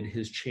COVID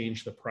has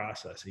changed the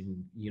process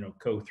and,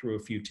 go through a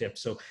few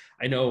tips. So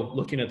I know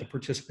looking at the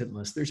participant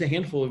list, there's a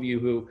handful of you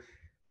who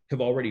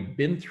have already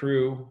been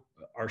through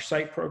our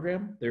site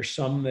program. There's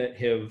some that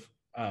have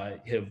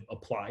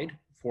applied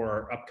for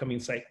our upcoming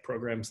site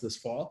programs this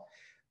fall.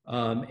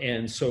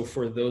 And so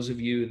for those of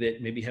you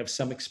that maybe have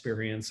some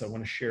experience, I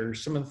want to share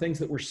some of the things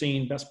that we're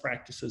seeing, best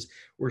practices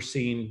we're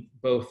seeing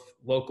both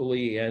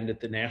locally and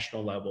at the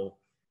national level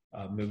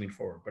moving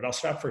forward. But I'll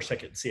stop for a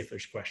second and see if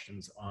there's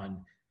questions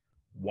on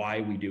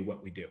why we do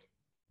what we do.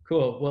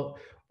 Cool. Well,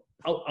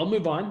 I'll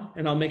move on,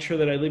 and I'll make sure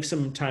that I leave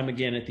some time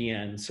again at the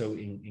end, so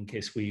in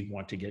case we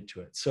want to get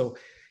to it. So,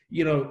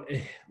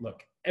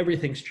 look,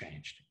 everything's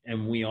changed,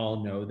 and we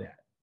all know that.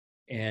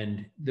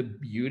 And the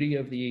beauty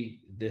of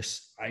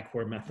this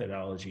I-Corps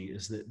methodology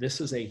is that this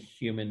is a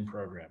human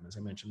program. As I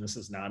mentioned, this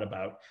is not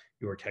about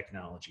your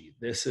technology.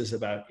 This is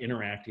about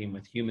interacting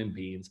with human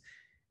beings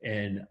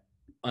and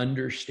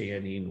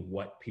understanding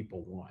what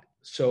people want.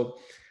 So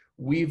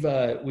we've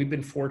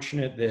been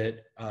fortunate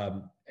that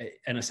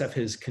NSF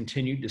has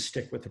continued to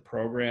stick with the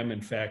program.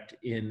 In fact,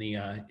 in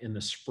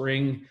the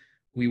spring,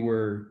 we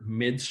were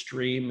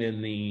midstream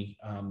in the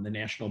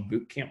national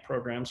boot camp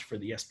programs for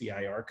the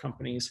SBIR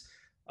companies,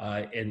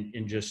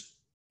 and just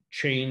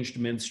changed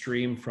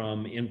midstream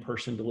from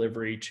in-person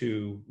delivery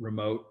to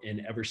remote.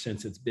 And ever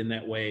since it's been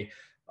that way,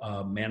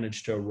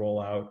 managed to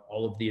roll out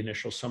all of the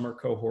initial summer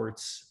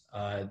cohorts.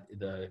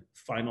 The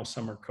final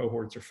summer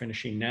cohorts are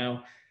finishing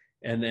now.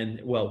 And then,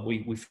 well,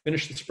 we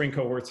finished the spring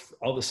cohorts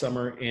all the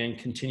summer and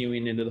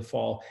continuing into the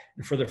fall.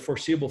 And for the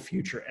foreseeable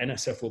future,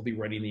 NSF will be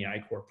running the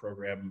I-Corps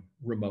program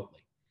remotely.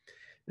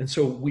 And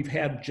so we've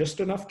had just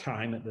enough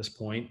time at this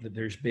point that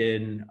there's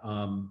been,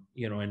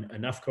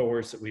 enough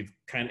cohorts that we've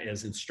kind of,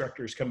 as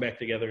instructors, come back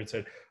together and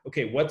said,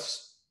 okay,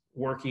 what's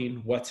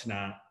working, what's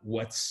not,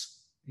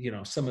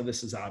 some of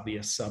this is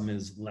obvious, some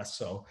is less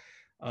so.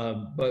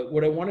 But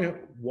what I want to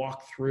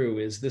walk through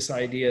is this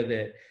idea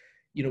that,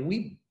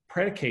 we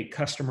predicate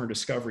customer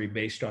discovery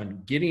based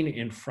on getting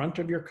in front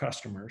of your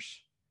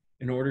customers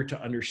in order to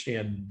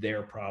understand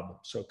their problem.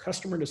 So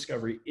customer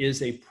discovery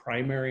is a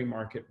primary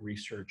market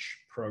research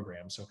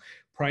program. So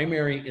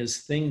primary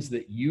is things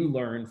that you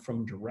learn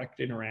from direct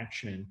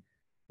interaction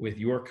with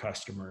your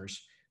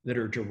customers that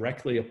are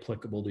directly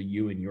applicable to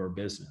you and your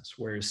business.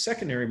 Whereas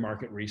secondary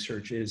market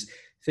research is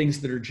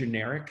things that are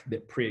generic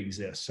that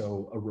pre-exist.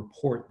 So a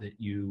report that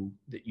you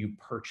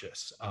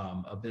purchase,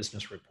 a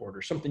business report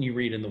or something you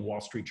read in the Wall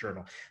Street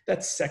Journal,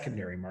 that's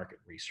secondary market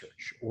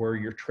research, or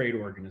your trade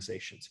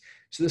organizations.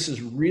 So this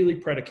is really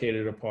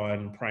predicated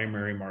upon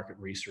primary market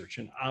research.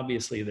 And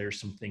obviously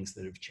there's some things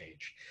that have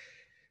changed.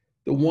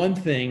 The one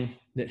thing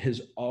that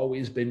has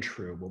always been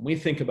true, when we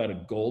think about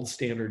a gold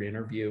standard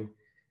interview,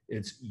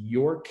 it's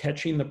you're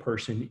catching the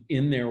person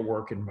in their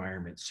work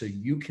environment so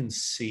you can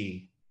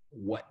see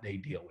what they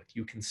deal with.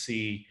 You can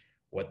see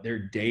what their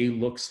day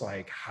looks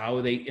like,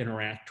 how they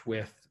interact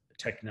with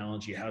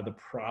technology, how the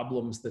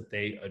problems that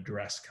they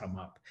address come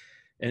up.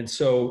 And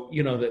so,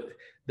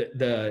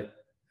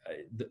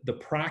 the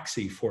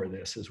proxy for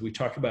this is we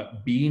talk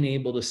about being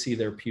able to see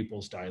their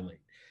pupils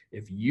dilate.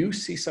 If you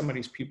see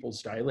somebody's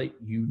pupils dilate,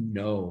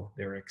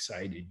 they're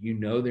excited,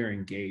 they're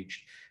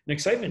engaged. And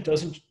excitement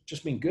doesn't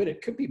just mean good,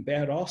 it could be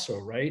bad also,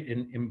 right?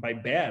 And by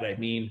bad, I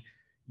mean,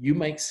 you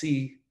might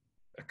see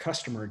a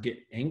customer get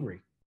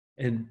angry.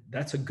 And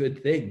that's a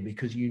good thing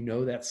because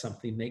that's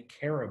something they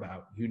care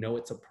about.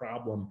 It's a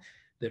problem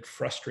that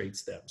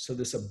frustrates them. So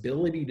this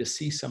ability to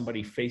see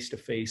somebody face to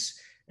face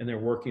in their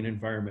working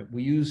environment,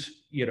 we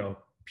use,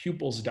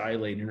 pupils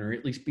dilating, or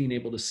at least being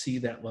able to see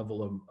that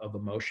level of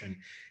emotion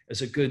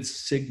as a good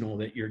signal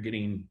that you're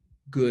getting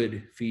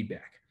good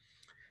feedback.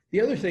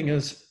 The other thing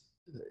is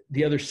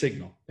the other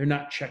signal, they're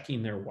not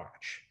checking their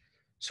watch.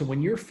 So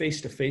when you're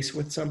face to face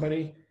with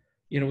somebody,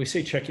 we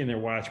say checking their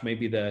watch,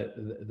 maybe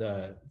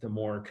the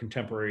more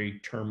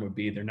contemporary term would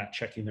be they're not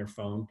checking their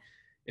phone.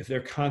 If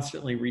they're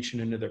constantly reaching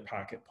into their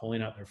pocket,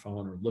 pulling out their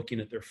phone or looking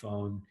at their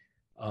phone,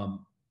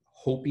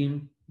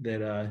 hoping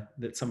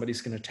that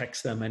somebody's going to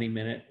text them any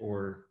minute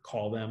or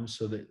call them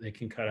so that they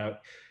can cut out,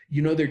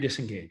 they're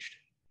disengaged.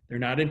 They're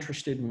not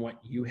interested in what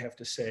you have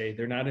to say.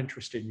 They're not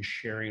interested in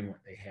sharing what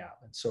they have.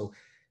 And so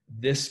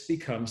this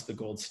becomes the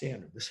gold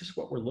standard. This is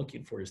what we're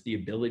looking for, is the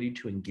ability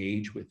to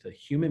engage with a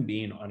human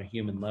being on a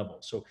human level.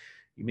 So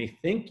you may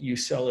think you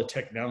sell a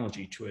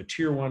technology to a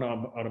tier one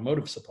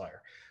automotive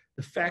supplier.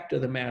 The fact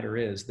of the matter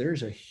is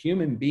there's a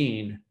human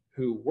being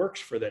who works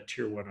for that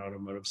tier one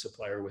automotive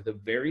supplier with a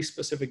very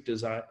specific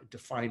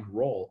defined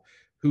role,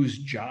 whose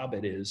job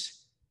it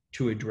is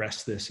to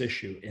address this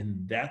issue.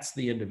 And that's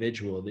the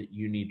individual that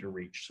you need to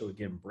reach. So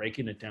again,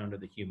 breaking it down to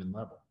the human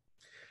level.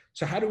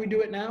 So how do we do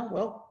it now?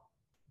 Well,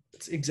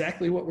 it's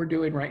exactly what we're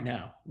doing right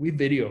now. We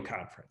video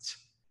conference.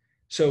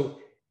 So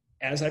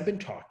as I've been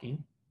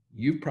talking,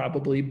 you've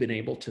probably been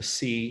able to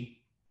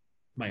see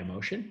my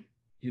emotion.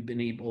 You've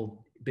been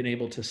able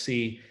to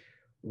see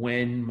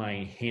when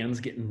my hands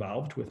get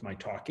involved with my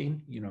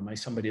talking. Am I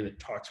somebody that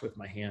talks with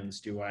my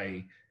hands? Do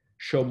I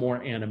show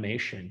more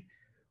animation?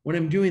 When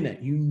I'm doing that,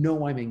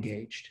 I'm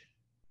engaged.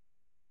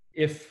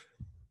 If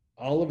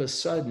all of a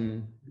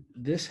sudden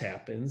this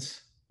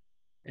happens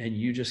and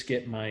you just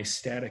get my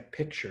static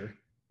picture,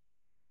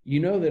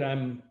 that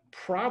I'm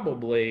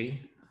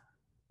probably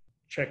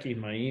checking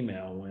my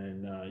email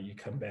when you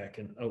come back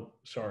and, oh,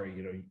 sorry,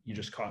 you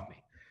just caught me,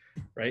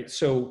 right?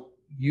 So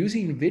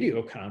using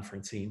video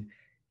conferencing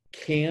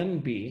can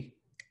be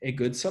a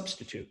good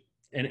substitute,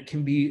 and it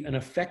can be an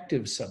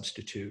effective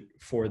substitute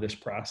for this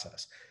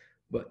process.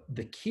 But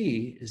the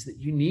key is that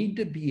you need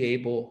to be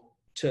able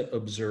to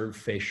observe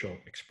facial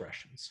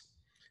expressions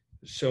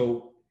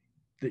so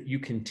that you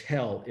can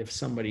tell if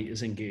somebody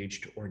is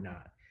engaged or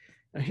not.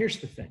 Now, here's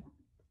the thing.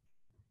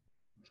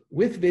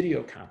 With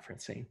video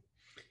conferencing,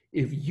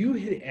 if you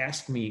had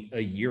asked me a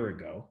year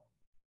ago,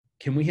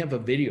 can we have a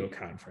video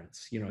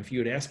conference? You know, if you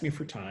had asked me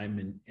for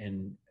time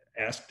and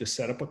asked to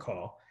set up a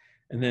call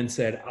and then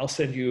said, I'll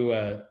send you,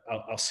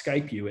 I'll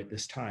Skype you at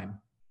this time,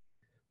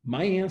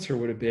 my answer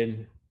would have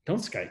been, don't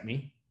Skype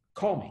me,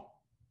 call me.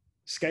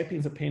 Skyping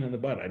is a pain in the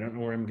butt. I don't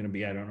know where I'm going to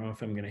be. I don't know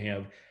if I'm going to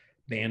have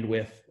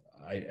bandwidth.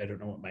 I don't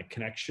know what my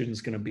connection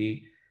is going to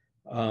be.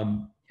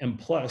 And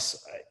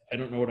plus, I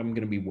don't know what I'm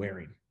going to be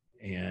wearing.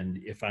 And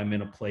if I'm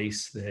in a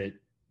place that,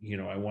 you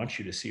know, I want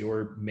you to see,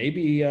 or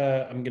maybe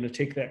I'm going to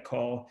take that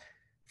call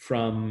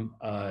from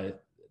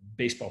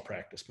baseball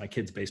practice, my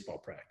kid's baseball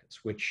practice,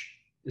 which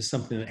is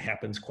something that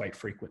happens quite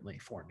frequently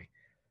for me,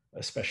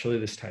 especially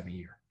this time of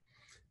year.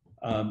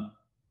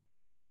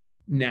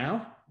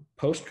 Now,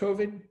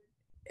 post-COVID,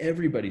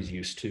 everybody's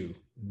used to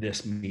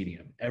this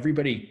medium.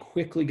 Everybody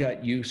quickly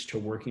got used to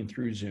working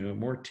through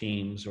Zoom or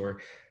Teams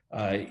or,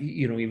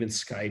 you know, even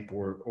Skype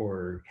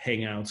or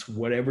Hangouts,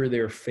 whatever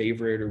their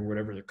favorite or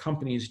whatever their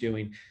company is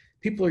doing.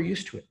 People are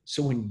used to it.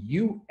 So when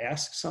you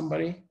ask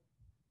somebody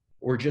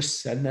or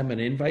just send them an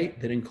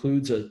invite that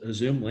includes a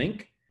Zoom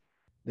link,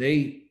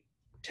 they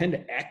tend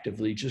to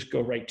actively just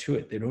go right to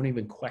it. They don't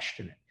even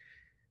question it.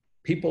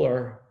 People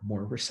are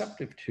more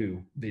receptive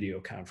to video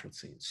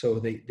conferencing, so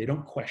they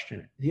don't question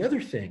it. The other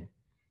thing,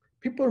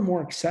 people are more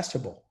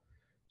accessible.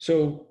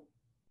 So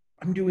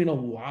I'm doing a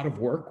lot of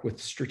work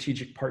with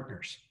strategic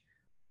partners.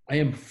 I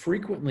am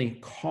frequently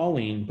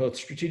calling both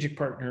strategic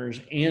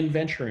partners and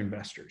venture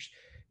investors.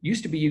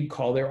 Used to be you'd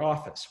call their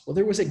office. Well,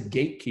 there was a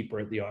gatekeeper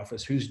at the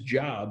office whose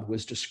job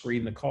was to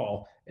screen the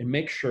call and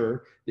make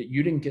sure that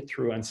you didn't get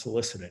through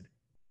unsolicited.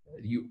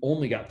 You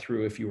only got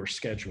through if you were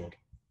scheduled.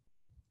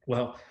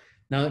 Well,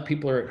 now that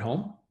people are at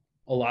home,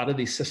 a lot of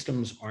these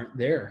systems aren't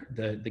there.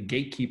 The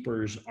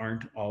gatekeepers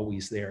aren't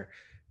always there.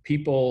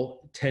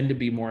 People tend to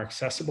be more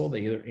accessible.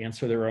 They either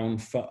answer their own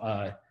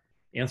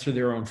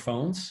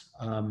phones,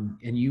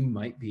 and you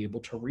might be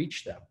able to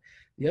reach them.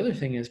 The other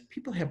thing is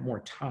people have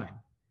more time.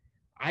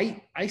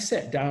 I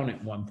sat down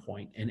at one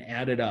point and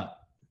added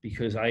up,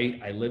 because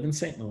I live in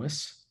St.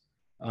 Louis,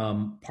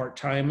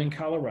 part-time in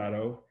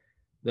Colorado.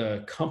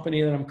 The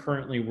company that I'm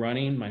currently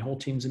running, my whole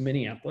team's in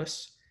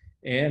Minneapolis,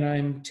 and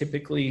I'm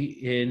typically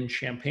in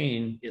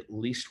Champaign at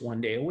least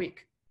one day a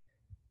week.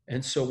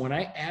 And so when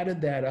I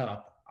added that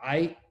up,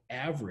 I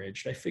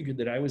figured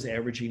that I was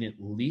averaging at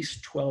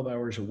least 12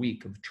 hours a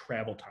week of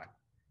travel time,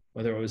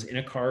 whether I was in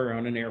a car or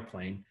on an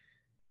airplane,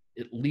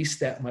 at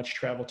least that much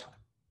travel time.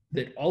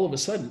 That all of a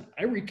sudden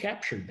I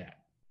recaptured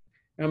that.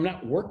 Now, I'm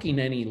not working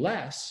any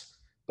less,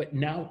 but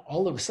now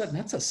all of a sudden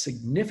that's a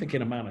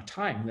significant amount of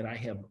time that I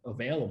have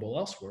available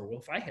elsewhere. Well,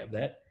 if I have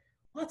that,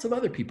 lots of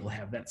other people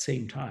have that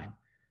same time,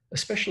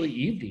 especially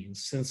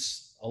evenings,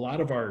 since a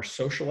lot of our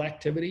social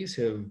activities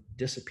have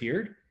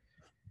disappeared.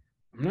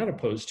 I'm not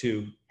opposed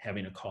to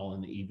having a call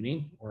in the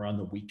evening or on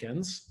the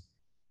weekends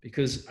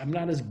because I'm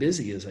not as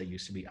busy as I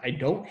used to be. I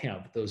don't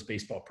have those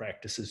baseball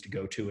practices to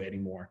go to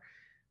anymore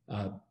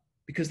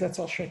because that's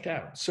all shut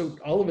down. So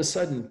all of a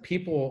sudden,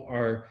 people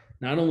are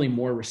not only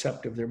more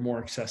receptive, they're more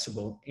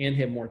accessible and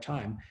have more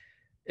time.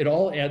 It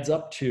all adds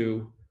up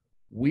to,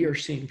 we are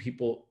seeing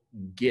people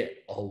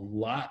get a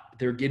lot,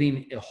 they're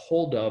getting a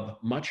hold of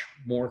much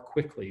more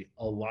quickly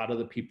a lot of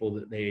the people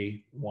that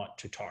they want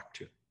to talk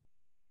to.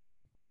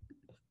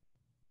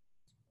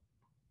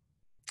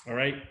 All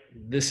right,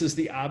 this is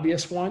the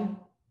obvious one.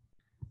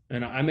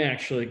 And I'm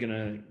actually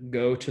gonna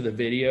go to the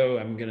video.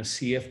 I'm gonna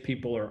see if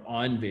people are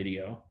on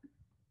video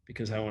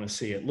because I wanna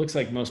see it. Looks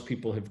like most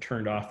people have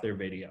turned off their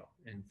video.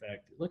 In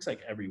fact, it looks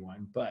like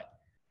everyone, but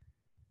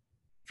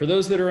for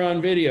those that are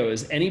on video,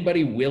 is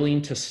anybody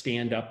willing to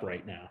stand up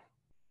right now?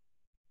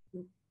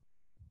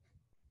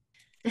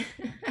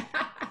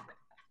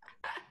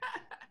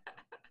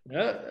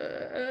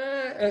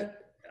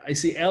 I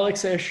see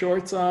Alex has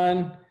shorts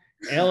on.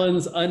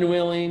 Alan's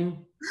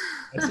unwilling.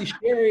 I see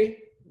Sherry.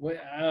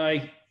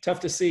 Tough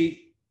to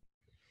see,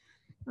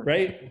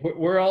 right?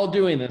 We're all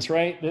doing this,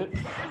 right?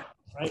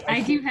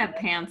 I do have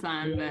pants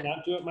on, but not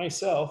do it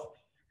myself.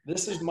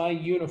 This is my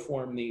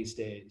uniform these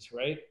days,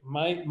 right?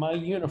 My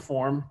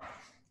uniform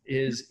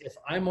is, if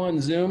I'm on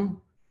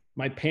Zoom,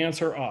 my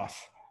pants are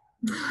off.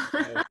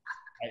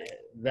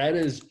 That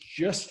is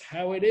just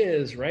how it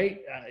is,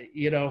 right?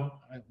 You know,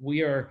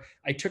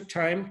 I took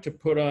time to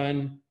put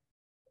on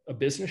a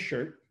business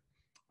shirt.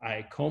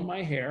 I comb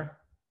my hair.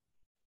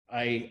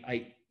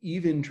 I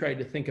even tried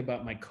to think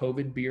about my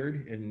COVID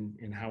beard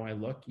and how I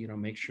look, you know,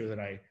 make sure that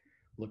I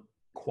look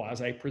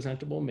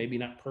quasi-presentable, maybe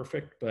not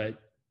perfect, but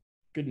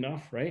good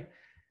enough, right?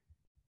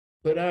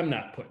 But I'm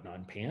not putting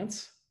on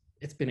pants.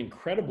 It's been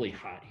incredibly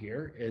hot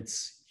here.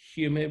 It's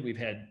humid. We've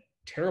had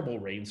terrible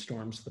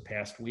rainstorms the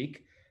past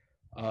week.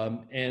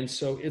 And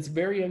so it's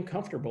very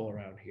uncomfortable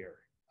around here,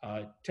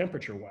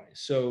 temperature-wise.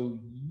 So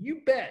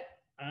you bet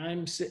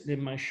I'm sitting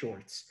in my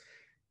shorts.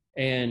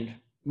 And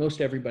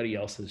most everybody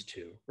else is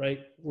too, right?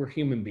 We're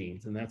human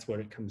beings, and that's what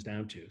it comes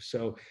down to.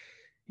 So,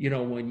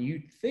 when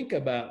you think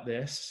about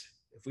this,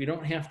 if we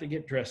don't have to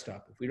get dressed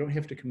up, if we don't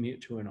have to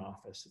commute to an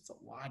office, it's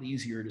a lot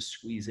easier to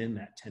squeeze in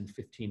that 10,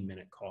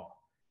 15-minute call.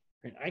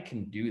 And I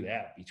can do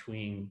that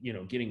between,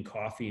 getting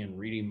coffee and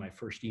reading my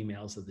first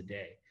emails of the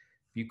day.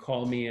 If you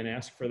call me and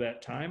ask for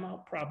that time,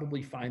 I'll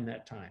probably find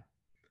that time.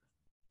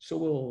 So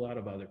will a lot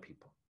of other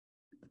people.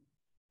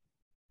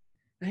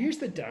 Now, here's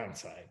the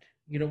downside.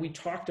 We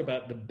talked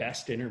about the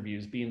best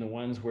interviews being the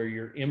ones where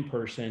you're in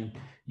person,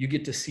 you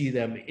get to see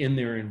them in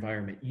their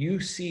environment. You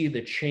see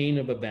the chain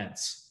of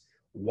events.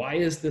 Why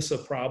is this a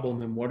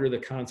problem, and what are the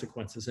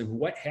consequences, and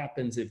what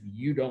happens if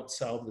you don't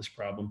solve this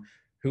problem?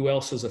 Who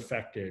else is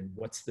affected?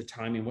 What's the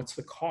timing? What's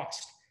the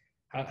cost?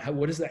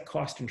 What does that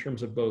cost in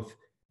terms of both,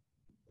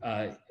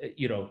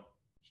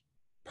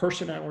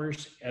 person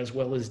hours as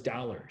well as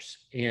dollars?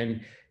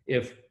 And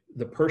if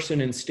the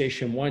person in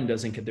station 1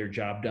 doesn't get their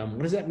job done,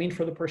 what does that mean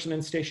for the person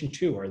in station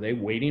 2? Are they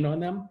waiting on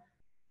them?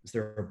 Is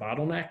there a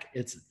bottleneck?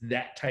 It's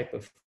that type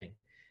of thing.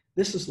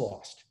 This is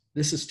lost.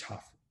 This is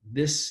tough.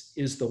 This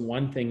is the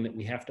one thing that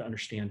we have to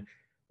understand.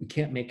 We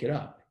can't make it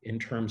up in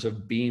terms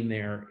of being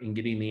there and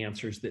getting the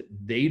answers that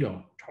they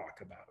don't talk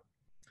about.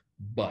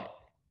 But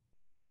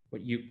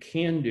what you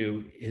can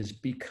do is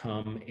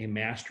become a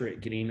master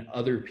at getting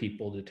other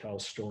people to tell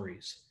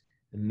stories.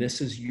 And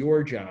this is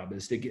your job,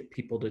 is to get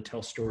people to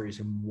tell stories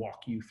and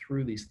walk you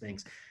through these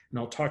things. And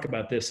I'll talk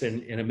about this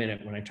in a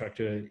minute when I talk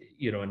to,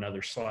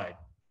 another slide.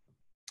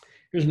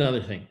 Here's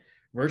another thing.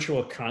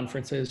 Virtual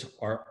conferences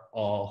are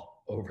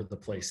all over the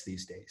place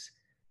these days.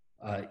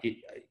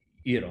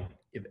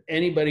 If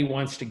anybody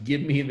wants to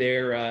give me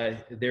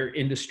their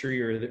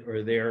industry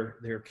or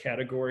their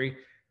category,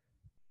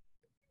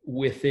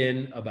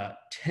 within about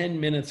 10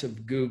 minutes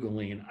of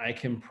Googling, I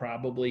can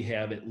probably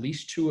have at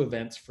least 2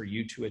 events for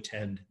you to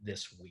attend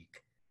this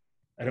week.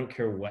 I don't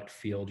care what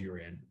field you're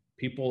in.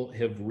 People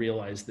have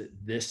realized that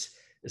this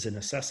is a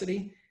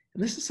necessity,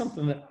 and this is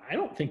something that I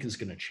don't think is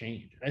going to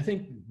change. I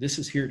think this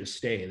is here to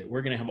stay, that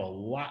we're going to have a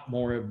lot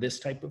more of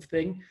this type of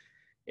thing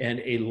and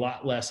a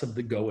lot less of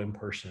the go in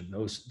person.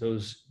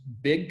 Those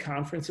big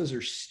conferences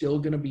are still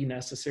going to be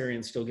necessary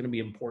and still going to be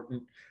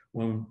important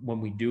when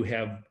we do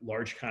have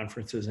large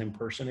conferences in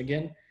person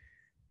again.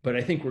 But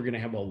I think we're going to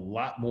have a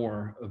lot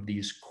more of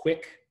these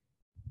quick,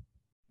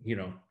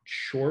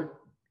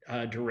 short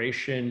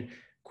duration,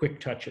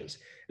 quick touches.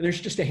 And there's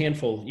just a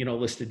handful,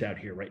 listed out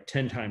here, right?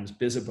 10 times,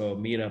 Bizibo,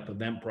 Meetup,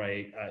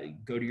 Eventbrite.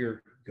 Go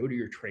to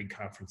your trade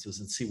conferences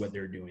and see what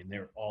they're doing.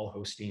 They're all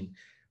hosting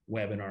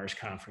webinars,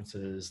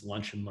 conferences,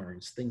 lunch and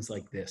learns, things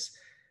like this.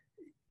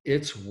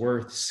 It's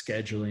worth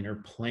scheduling or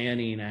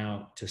planning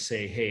out to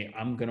say, hey,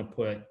 I'm going to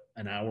put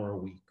an hour a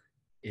week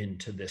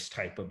into this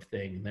type of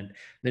thing. And then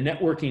the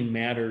networking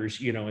matters.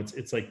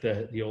 It's like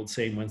the old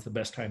saying, when's the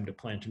best time to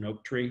plant an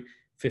oak tree?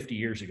 50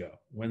 years ago.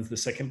 When's the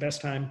second best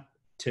time?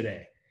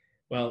 Today.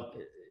 Well,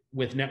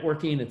 with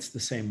networking, it's the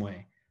same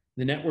way.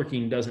 The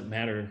networking doesn't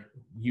matter.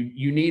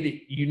 You need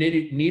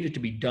it to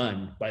be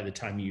done by the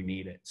time you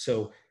need it.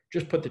 So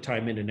just put the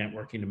time into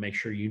networking to make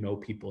sure you know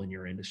people in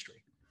your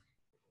industry.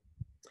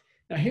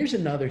 Now, here's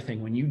another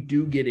thing. When you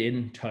do get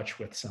in touch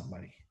with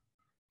somebody,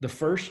 the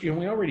first, we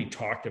already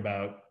talked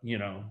about,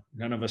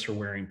 none of us are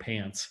wearing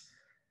pants,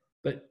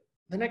 but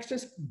the next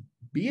is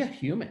be a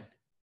human.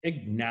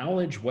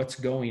 Acknowledge what's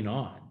going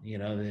on,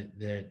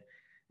 that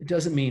it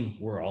doesn't mean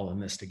we're all in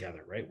this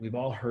together, right? We've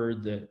all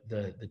heard the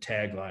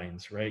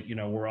taglines, right?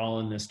 We're all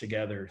in this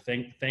together.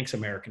 Thanks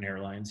American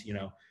Airlines,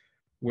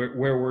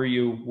 where were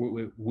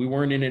you? We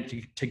weren't in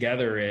it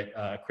together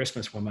at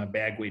Christmas when my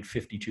bag weighed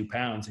 52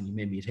 pounds and you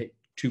made me take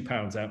 2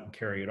 pounds out and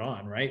carry it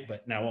on, right?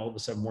 But now all of a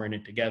sudden we're in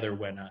it together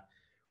when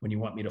you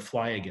want me to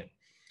fly again,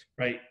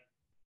 right?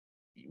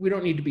 We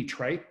don't need to be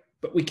trite,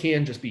 but we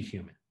can just be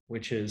human,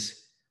 which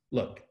is,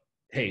 look,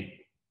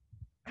 hey,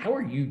 how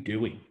are you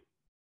doing?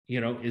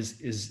 Do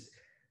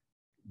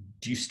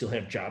you still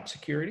have job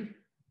security?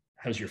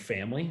 How's your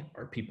family?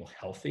 Are people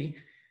healthy?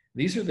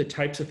 These are the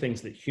types of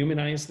things that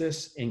humanize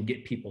this and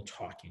get people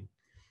talking.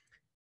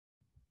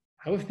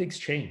 How have things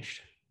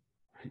changed?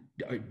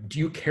 Do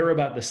you care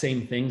about the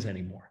same things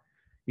anymore?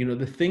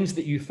 The things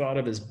that you thought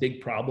of as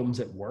big problems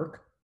at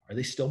work, are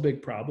they still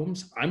big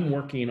problems? I'm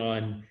working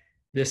on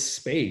this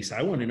space.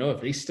 I want to know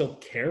if they still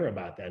care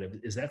about that.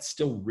 Is that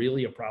still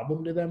really a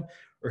problem to them?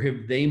 Or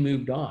have they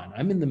moved on?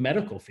 I'm in the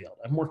medical field.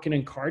 I'm working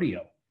in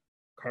cardio.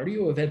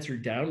 Cardio events are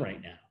down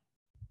right now.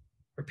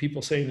 Are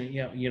people saying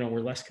that, we're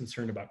less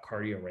concerned about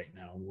cardio right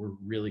now. We're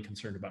really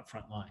concerned about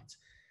front lines.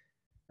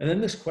 And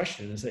then this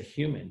question, is a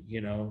human,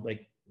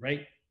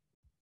 right?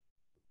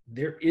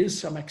 There is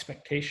some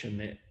expectation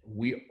that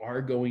we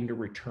are going to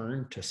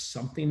return to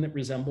something that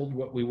resembled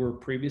what we were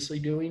previously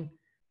doing,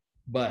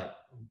 but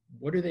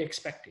what are they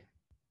expecting?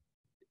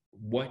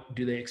 What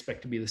do they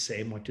expect to be the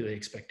same? What do they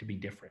expect to be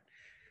different?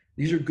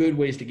 These are good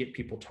ways to get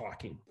people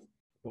talking.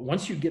 But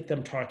once you get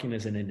them talking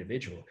as an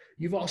individual,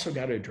 you've also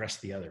got to address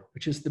the other,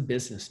 which is the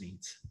business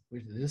needs.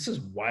 This is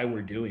why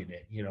we're doing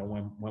it,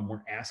 when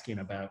we're asking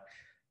about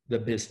the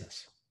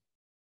business.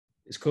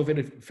 Is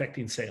COVID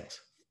affecting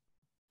sales?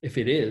 If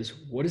it is,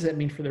 what does that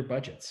mean for their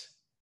budgets?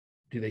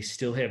 Do they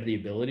still have the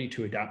ability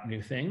to adopt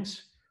new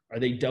things? Are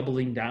they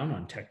doubling down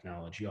on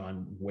technology,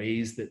 on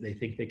ways that they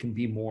think they can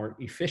be more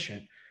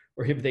efficient,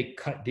 or have they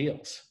cut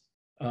deals?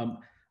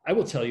 I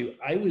will tell you,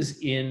 I was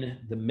in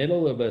the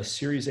middle of a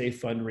Series A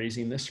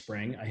fundraising this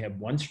spring. I had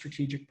one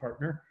strategic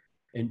partner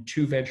and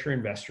two venture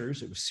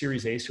investors. It was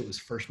Series A, so it was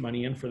first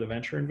money in for the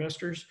venture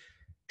investors.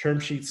 Term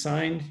sheet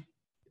signed,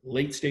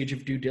 late stage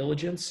of due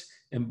diligence,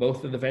 and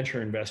both of the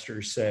venture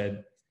investors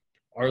said,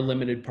 our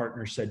limited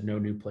partner said no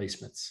new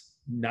placements,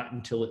 not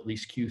until at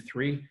least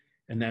Q3,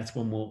 and that's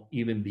when we'll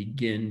even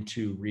begin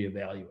to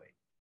reevaluate.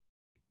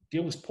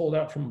 Deal was pulled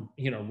out from,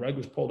 rug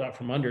was pulled out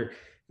from under.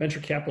 Venture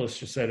capitalists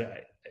just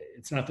said,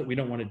 it's not that we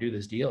don't want to do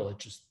this deal, it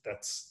just,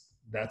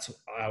 that's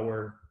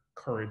our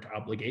current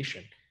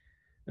obligation.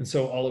 And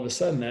so all of a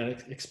sudden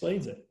that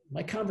explains it.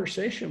 My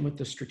conversation with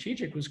the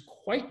strategic was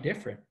quite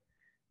different.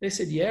 They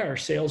said, yeah, our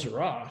sales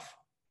are off,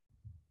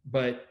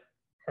 but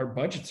our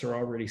budgets are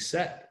already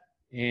set.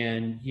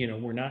 And,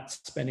 we're not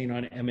spending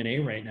on M&A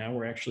right now.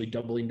 We're actually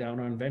doubling down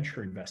on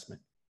venture investment.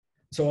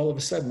 So all of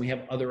a sudden we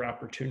have other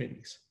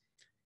opportunities.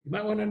 You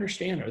might want to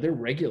understand, are there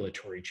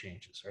regulatory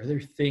changes? Are there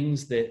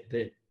things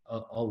that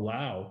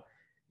allow,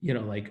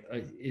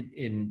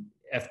 in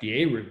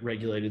FDA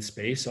regulated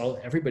space,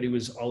 everybody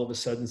was all of a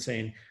sudden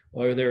saying,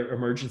 well, are there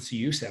emergency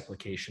use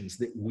applications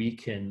that we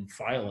can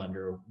file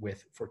under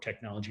for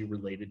technology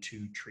related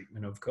to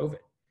treatment of COVID?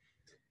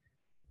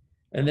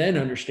 And then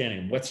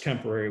understanding what's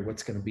temporary,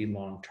 what's going to be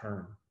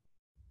long-term.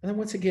 And then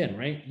once again,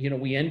 right,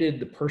 we ended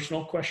the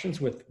personal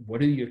questions with, what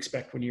do you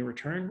expect when you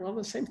return? Well,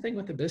 the same thing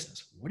with the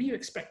business. What do you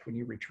expect when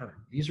you return?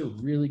 These are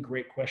really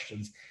great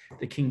questions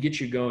that can get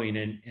you going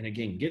and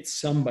again, get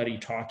somebody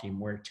talking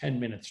where 10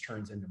 minutes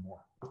turns into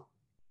more.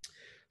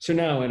 So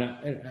now, and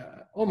I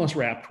almost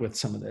wrapped with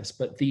some of this,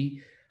 but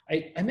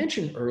I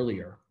mentioned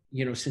earlier,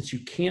 since you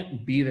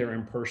can't be there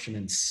in person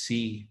and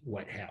see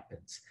what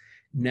happens,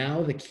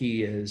 now the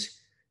key is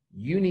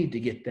you need to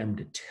get them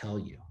to tell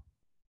you.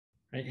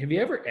 Right? Have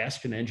you ever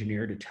asked an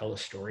engineer to tell a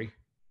story?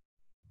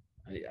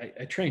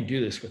 I try and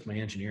do this with my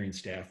engineering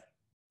staff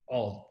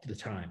all the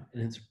time,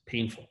 and it's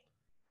painful.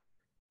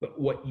 But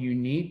what you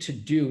need to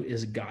do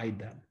is guide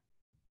them.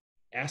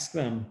 Ask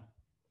them,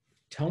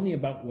 tell me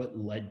about what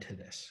led to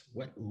this.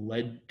 What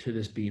led to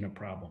this being a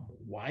problem?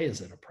 Why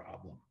is it a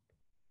problem?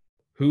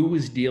 Who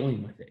was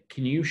dealing with it?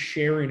 Can you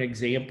share an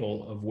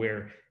example of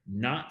where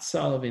not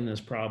solving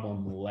this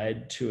problem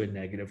led to a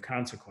negative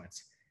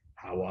consequence?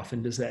 How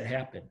often does that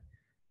happen?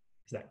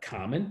 Is that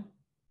common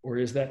or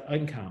is that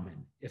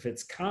uncommon? If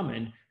it's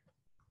common,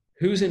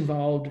 who's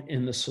involved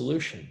in the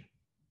solution?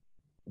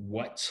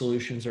 What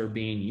solutions are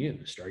being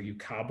used? Are you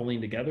cobbling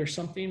together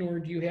something, or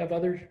do you have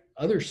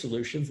other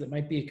solutions that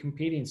might be a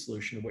competing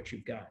solution to what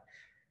you've got?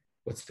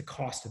 What's the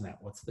cost in that?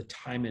 What's the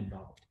time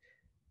involved?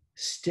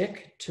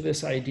 Stick to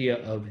this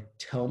idea of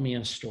tell me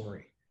a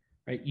story.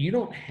 Right? You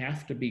don't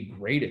have to be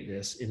great at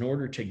this in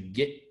order to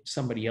get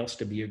somebody else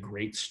to be a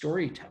great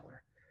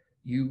storyteller.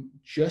 You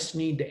just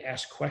need to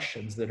ask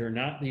questions that are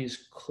not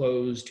these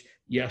closed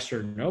yes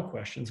or no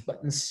questions,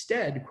 but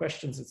instead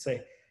questions that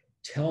say,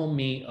 tell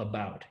me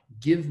about,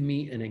 give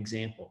me an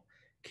example.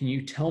 Can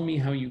you tell me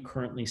how you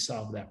currently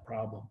solve that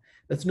problem?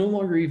 That's no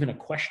longer even a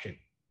question,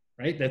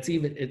 right?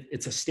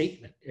 It's a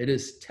statement. It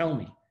is tell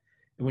me.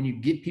 And when you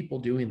get people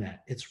doing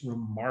that, it's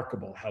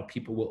remarkable how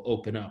people will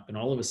open up. And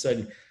all of a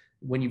sudden,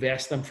 when you've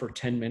asked them for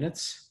 10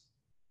 minutes,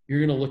 you're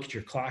going to look at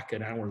your clock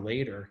an hour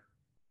later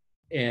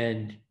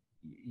and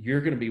you're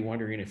going to be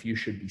wondering if you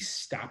should be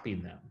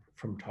stopping them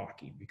from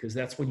talking, because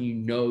that's when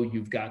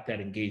you've got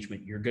that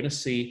engagement. You're going to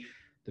see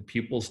the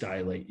pupils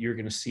dilate. You're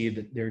going to see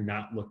that they're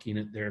not looking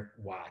at their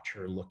watch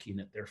or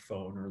looking at their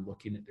phone or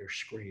looking at their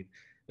screen.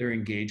 They're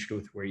engaged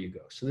with where you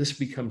go. So this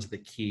becomes the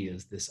key,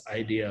 is this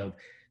idea of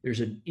there's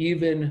an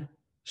even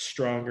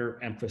stronger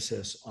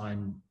emphasis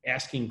on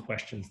asking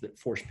questions that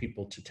force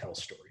people to tell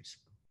stories.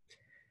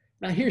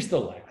 Now, here's the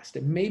last,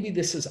 and maybe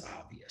this is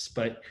obvious,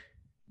 but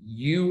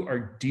you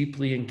are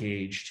deeply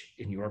engaged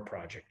in your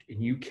project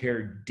and you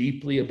care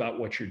deeply about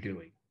what you're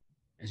doing,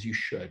 as you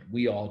should.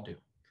 We all do.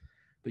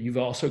 But you've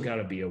also got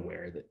to be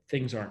aware that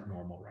things aren't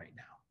normal right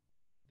now.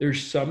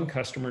 There's some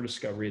customer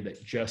discovery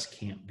that just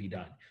can't be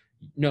done.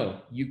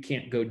 No, you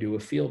can't go do a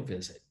field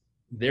visit.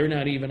 They're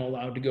not even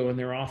allowed to go in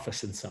their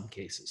office in some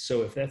cases.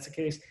 So if that's the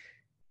case,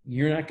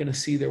 you're not going to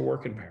see their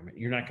work environment.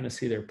 You're not going to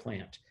see their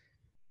plant.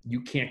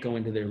 You can't go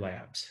into their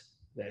labs.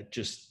 That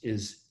just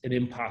is an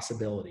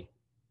impossibility.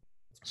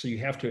 So you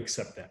have to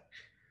accept that.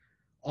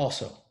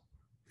 Also,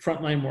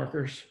 frontline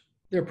workers,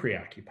 they're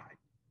preoccupied.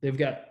 They've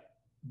got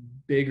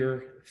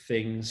bigger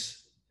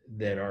things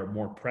that are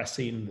more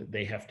pressing that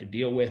they have to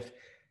deal with,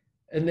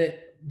 and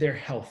that their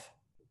health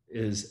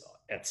is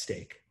at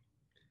stake.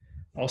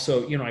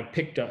 Also, I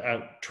picked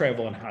out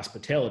travel and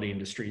hospitality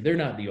industry. They're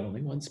not the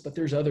only ones, but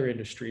there's other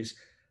industries.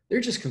 They're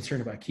just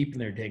concerned about keeping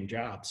their dang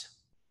jobs.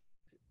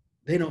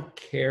 They don't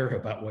care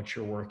about what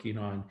you're working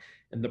on.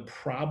 And the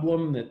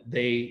problem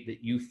that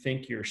you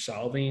think you're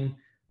solving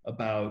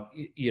about,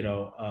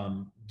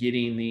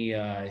 getting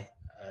the,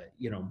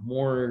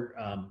 more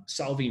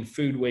solving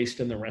food waste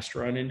in the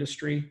restaurant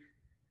industry.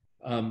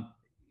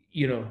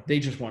 They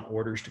just want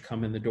orders to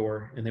come in the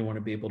door, and they want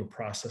to be able to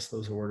process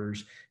those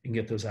orders and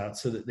get those out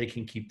so that they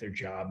can keep their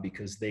job,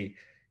 because they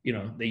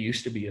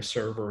used to be a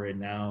server, and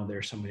now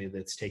they're somebody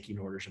that's taking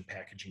orders and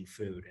packaging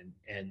food.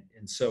 And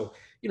so,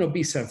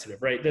 be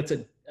sensitive, right?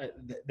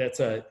 That's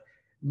a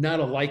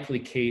not a likely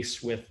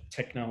case with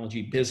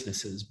technology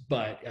businesses,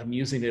 but I'm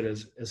using it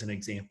as an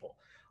example.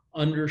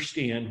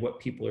 Understand what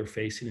people are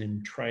facing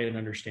and try and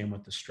understand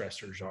what the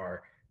stressors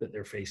are that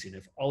they're facing.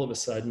 If all of a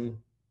sudden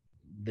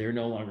they're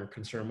no longer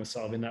concerned with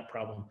solving that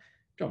problem,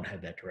 don't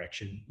head that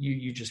direction.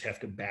 You just have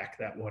to back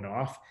that one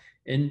off.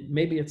 And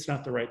maybe it's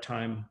not the right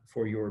time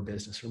for your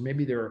business, or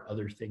maybe there are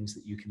other things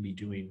that you can be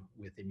doing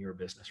within your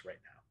business right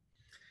now.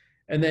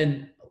 And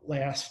then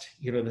last,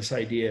 this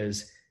idea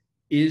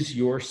is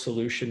your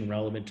solution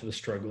relevant to the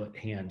struggle at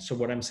hand? So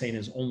what I'm saying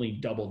is only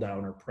double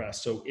down or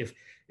press. So if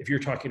you're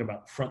talking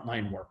about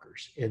frontline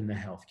workers in the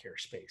healthcare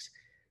space,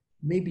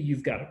 maybe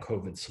you've got a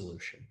COVID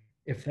solution.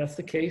 If that's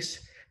the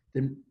case,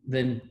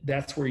 then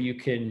that's where you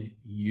can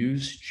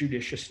use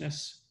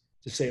judiciousness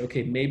to say,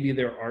 okay, maybe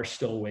there are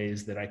still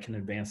ways that I can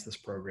advance this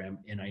program,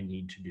 and I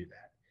need to do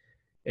that.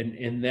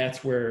 And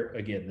that's where,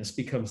 again, this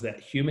becomes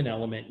that human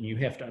element, and you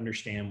have to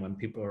understand when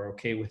people are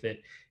okay with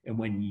it and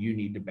when you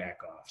need to back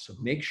off. So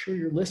make sure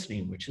you're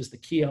listening, which is the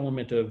key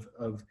element of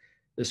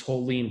this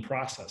whole lean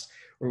process,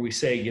 where we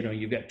say,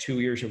 you've got 2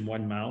 ears and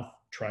 1 mouth,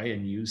 try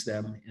and use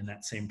them in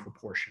that same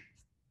proportion.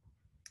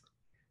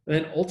 And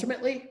then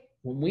ultimately,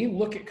 when we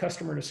look at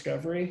customer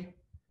discovery,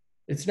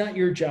 it's not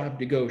your job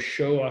to go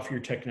show off your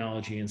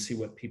technology and see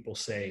what people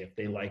say, if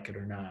they like it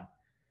or not.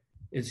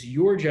 It's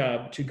your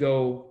job to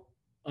go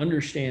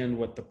understand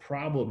what the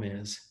problem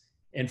is,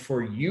 and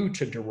for you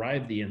to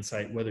derive the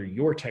insight whether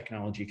your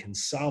technology can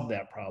solve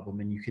that problem,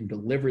 and you can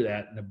deliver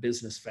that in a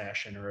business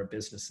fashion or a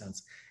business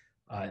sense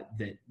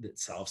that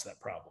solves that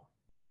problem.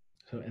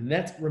 So, and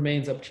that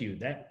remains up to you.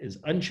 That is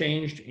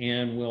unchanged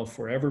and will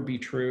forever be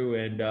true.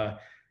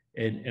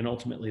 And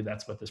ultimately,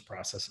 that's what this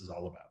process is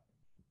all about,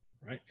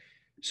 right?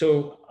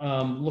 So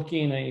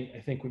looking, I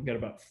think we've got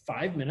about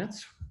 5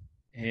 minutes,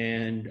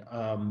 and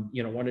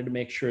wanted to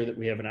make sure that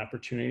we have an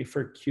opportunity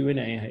for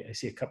Q&A. I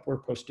see a couple were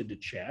posted to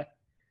chat.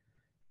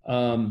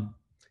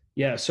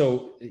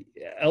 So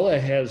Ella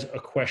has a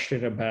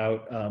question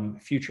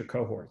about future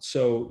cohorts.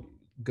 So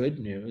good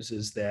news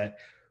is that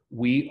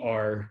we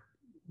are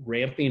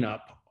ramping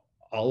up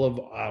all of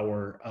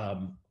our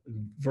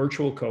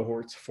virtual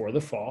cohorts for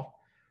the fall.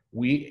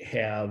 We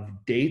have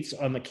dates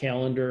on the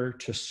calendar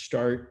to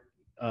start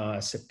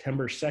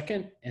September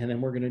 2nd, and then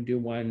we're going to do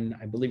one,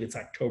 I believe it's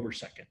October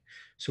 2nd.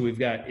 So we've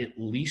got at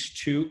least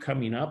 2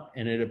 coming up,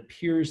 and it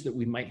appears that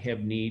we might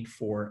have need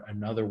for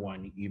another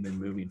one even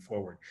moving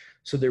forward.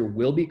 So there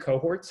will be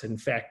cohorts. In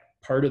fact,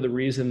 part of the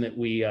reason that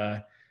we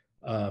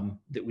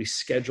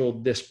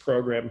scheduled this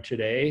program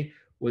today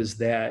was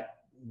that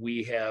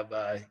we have,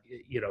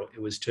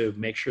 it was to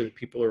make sure that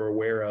people are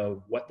aware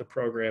of what the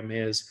program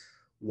is,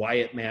 why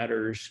it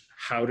matters,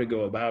 how to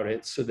go about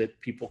it, so that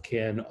people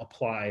can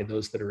apply,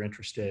 those that are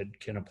interested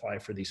can apply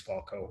for these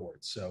fall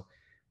cohorts. So,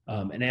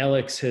 and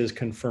Alex has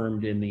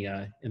confirmed in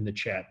the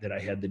chat that I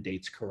had the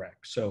dates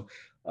correct. So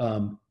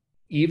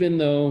even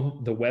though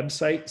the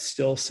website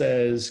still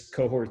says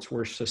cohorts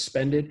were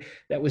suspended,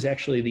 that was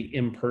actually the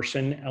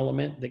in-person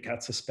element that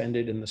got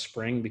suspended in the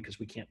spring because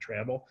we can't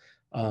travel.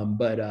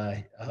 But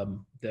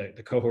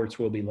the cohorts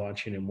will be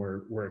launching, and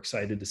we're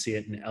excited to see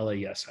it. And Ella,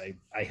 yes,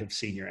 I have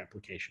seen your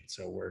application,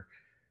 so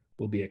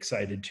we'll be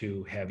excited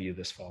to have you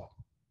this fall.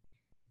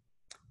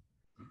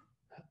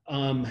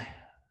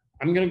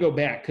 I'm going to go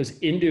back because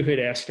Indu had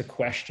asked a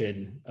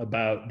question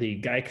about the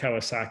Guy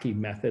Kawasaki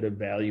method of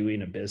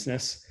valuing a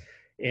business,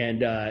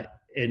 and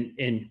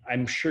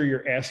I'm sure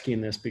you're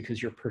asking this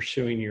because you're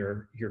pursuing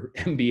your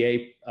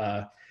MBA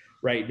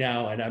right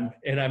now,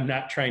 and I'm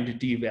not trying to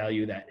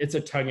devalue that. It's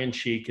a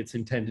tongue-in-cheek. It's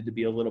intended to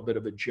be a little bit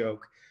of a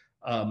joke,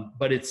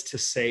 but it's to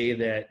say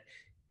that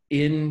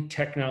in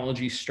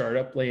technology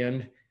startup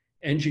land,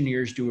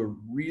 engineers do a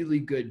really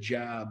good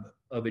job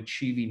of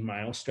achieving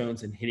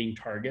milestones and hitting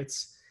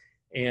targets.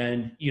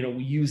 And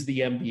we use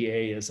the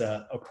MBA as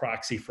a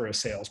proxy for a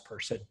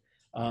salesperson,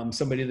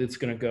 somebody that's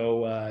going to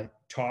go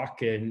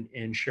talk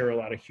and share a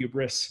lot of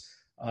hubris,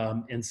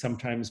 and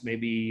sometimes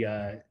maybe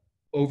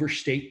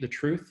overstate the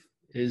truth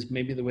is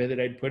maybe the way that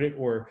I'd put it,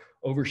 or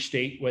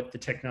overstate what the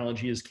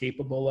technology is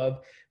capable of.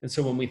 And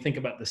so when we think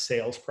about the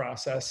sales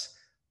process,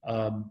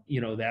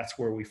 that's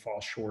where we fall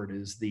short,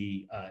 is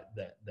the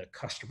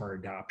customer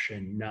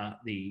adoption,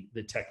 not the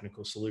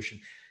technical solution.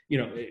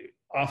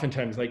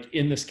 Oftentimes, like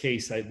in this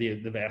case, the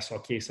Vassal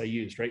case I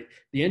used, right?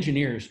 The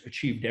engineers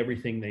achieved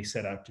everything they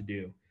set out to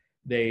do.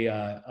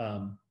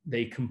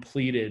 They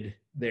completed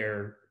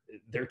their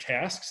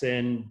tasks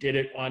and did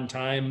it on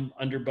time,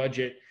 under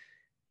budget.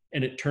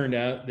 And it turned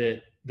out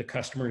that the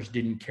customers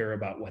didn't care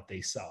about what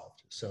they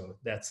solved. So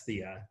that's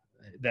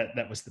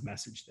that was the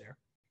message there.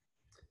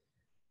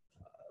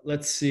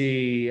 let's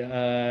see.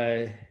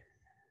 Let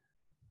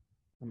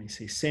me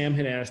see. Sam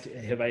had asked,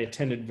 have I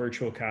attended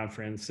virtual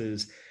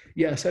conferences?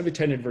 Yes, I've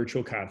attended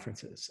virtual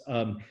conferences.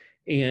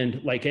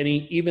 And like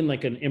even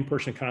like an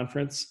in-person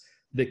conference,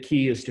 the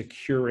key is to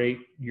curate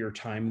your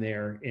time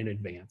there in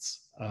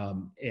advance,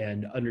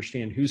 and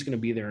understand who's going to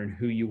be there and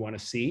who you want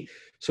to see.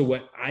 So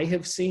what I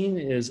have seen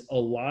is a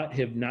lot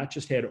have not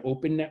just had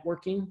open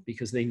networking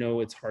because they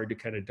know it's hard to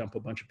kind of dump a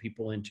bunch of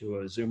people into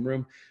a Zoom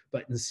room,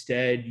 but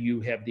instead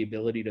you have the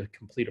ability to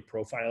complete a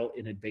profile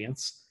in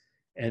advance.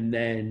 And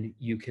then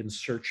you can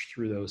search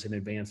through those in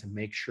advance and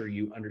make sure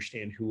you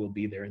understand who will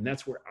be there. And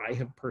that's where I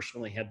have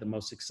personally had the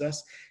most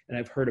success. And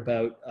I've heard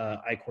about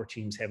I-Corps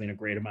teams having a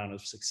great amount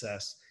of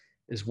success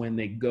is when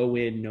they go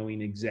in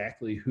knowing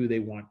exactly who they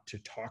want to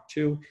talk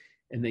to,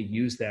 and they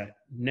use that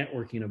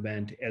networking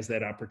event as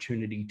that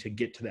opportunity to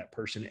get to that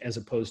person, as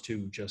opposed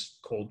to just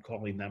cold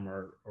calling them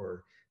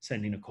or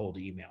sending a cold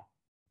email.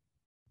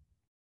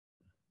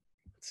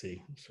 Let's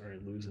see, sorry,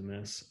 losing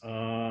this.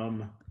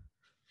 Let's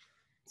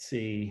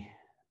see.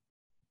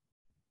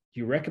 Do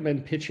you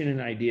recommend pitching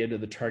an idea to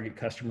the target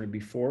customer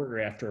before or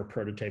after a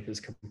prototype is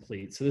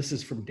complete? So this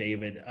is from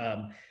David.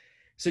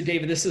 So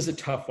David, this is a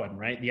tough one,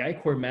 right? The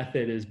I-Corps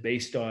method is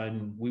based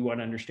on, we want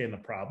to understand the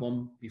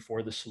problem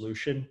before the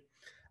solution.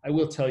 I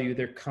will tell you,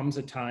 there comes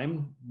a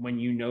time when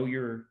you know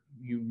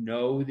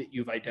that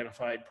you've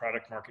identified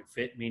product market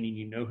fit, meaning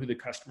you know who the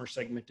customer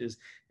segment is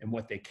and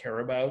what they care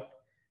about.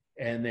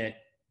 And that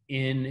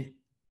in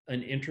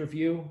an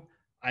interview,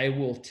 I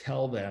will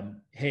tell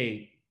them,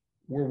 hey,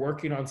 we're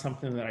working on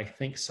something that I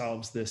think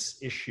solves this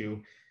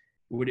issue.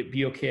 Would it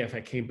be okay if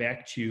I came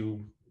back to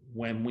you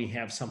when we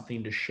have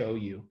something to show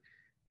you?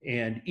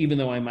 And even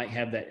though I might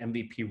have that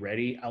MVP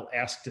ready, I'll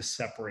ask to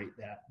separate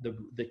that.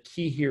 The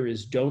key here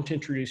is don't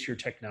introduce your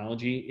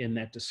technology in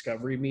that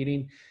discovery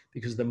meeting,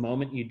 because the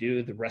moment you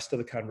do, the rest of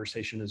the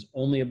conversation is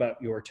only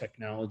about your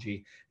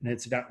technology. And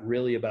it's not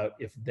really about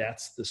if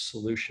that's the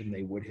solution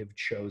they would have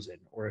chosen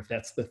or if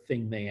that's the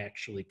thing they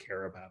actually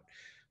care about.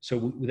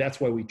 So that's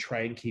why we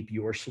try and keep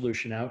your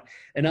solution out.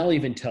 And I'll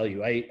even tell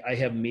you, I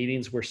have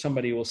meetings where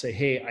somebody will say,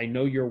 hey, I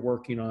know you're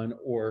working on,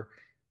 or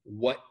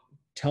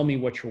tell me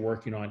what you're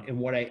working on. And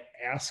what I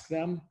ask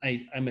them,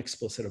 I'm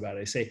explicit about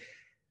it. I say,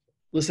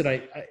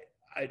 listen,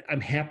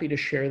 I'm happy to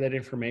share that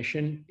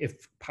information.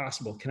 If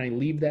possible, can I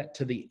leave that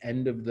to the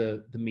end of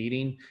the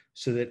meeting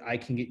so that I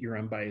can get your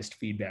unbiased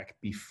feedback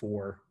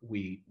before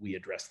we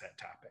address that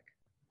topic?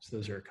 So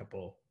those are a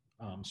couple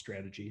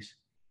strategies.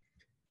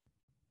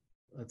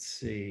 Let's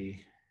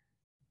see.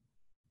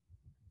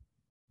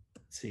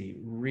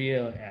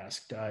 Ria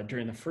asked,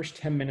 during the first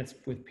 10 minutes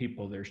with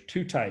people, there's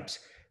two types.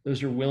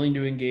 Those who are willing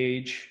to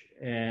engage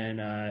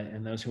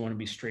and those who want to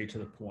be straight to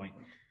the point,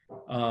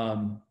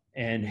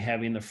 and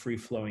having the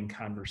free-flowing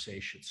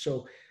conversation.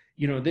 So,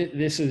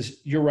 this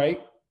is, you're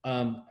right.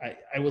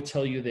 I will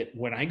tell you that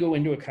when I go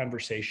into a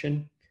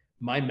conversation,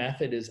 my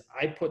method is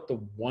I put the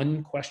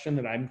one question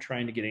that I'm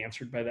trying to get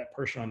answered by that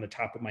person on the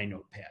top of my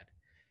notepad.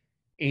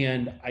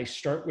 And I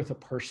start with a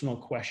personal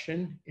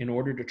question in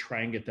order to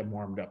try and get them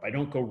warmed up. I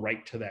don't go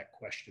right to that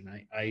question.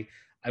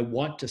 I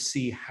want to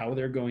see how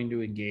they're going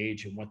to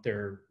engage and what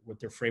their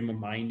frame of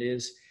mind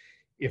is.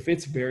 If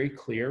it's very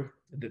clear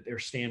that they're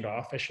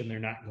standoffish and they're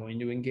not going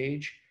to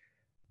engage,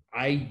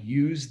 I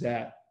use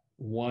that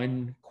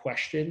one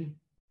question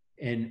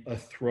and a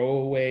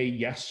throwaway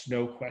yes,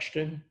 no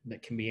question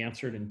that can be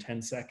answered in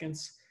 10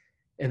 seconds.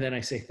 And then I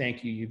say,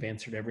 thank you, you've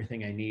answered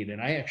everything I need.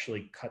 And I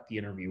actually cut the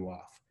interview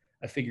off.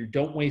 I figured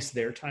don't waste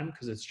their time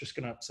because it's just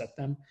going to upset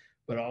them.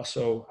 But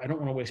also, I don't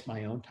want to waste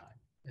my own time.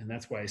 And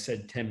that's why I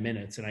said 10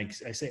 minutes. And I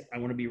say, I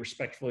want to be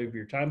respectful of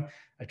your time.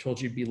 I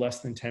told you it'd be less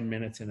than 10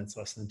 minutes, and it's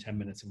less than 10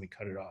 minutes, and we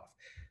cut it off.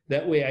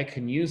 That way I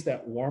can use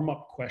that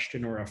warm-up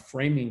question or a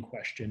framing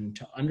question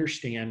to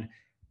understand,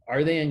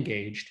 are they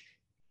engaged?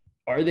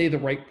 Are they the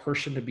right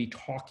person to be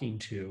talking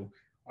to?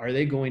 Are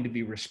they going to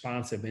be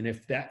responsive? And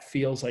if that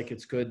feels like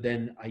it's good,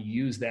 then I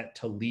use that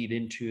to lead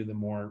into the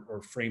more,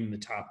 or frame the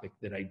topic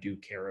that I do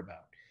care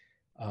about.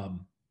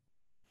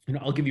 And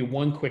I'll give you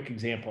one quick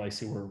example. I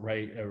see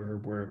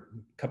we're a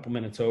couple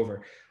minutes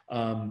over.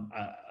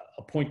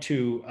 I'll point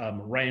to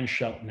Ryan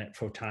Shelton at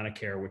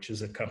Photonicare, which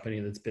is a company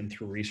that's been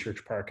through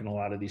Research Park and a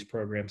lot of these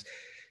programs.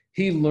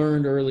 He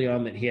learned early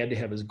on that he had to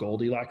have his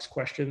Goldilocks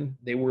question.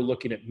 They were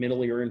looking at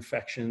middle ear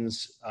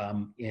infections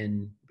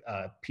in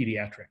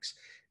pediatrics.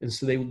 And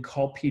so they would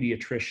call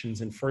pediatricians,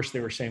 and first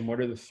they were saying,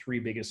 what are the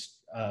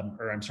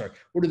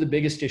what are the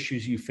biggest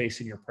issues you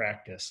face in your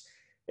practice?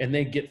 And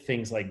they get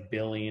things like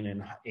billing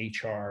and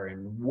HR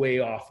and way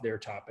off their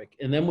topic.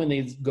 And then when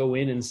they go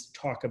in and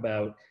talk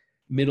about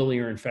middle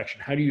ear infection,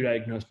 how do you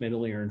diagnose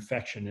middle ear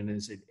infection and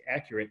is it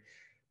accurate?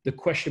 The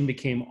question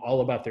became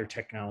all about their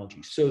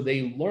technology. So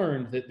they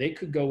learned that they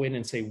could go in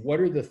and say, what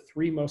are the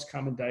 3 most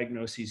common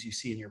diagnoses you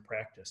see in your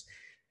practice?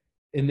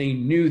 And they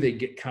knew they'd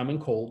get common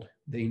cold,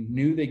 they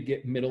knew they'd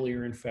get middle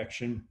ear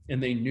infection,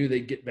 and they knew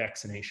they'd get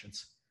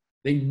vaccinations.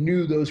 They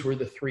knew those were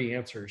the 3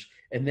 answers.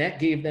 And that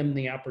gave them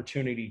the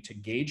opportunity to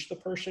gauge the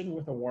person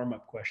with a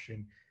warm-up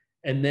question,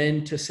 And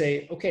then to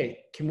say, okay,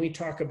 can we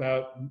talk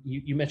about,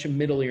 you mentioned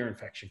middle ear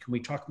infection. Can we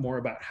talk more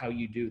about how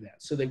you do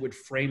that? So they would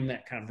frame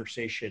that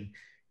conversation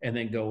and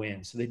then go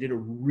in. So they did a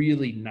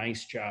really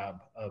nice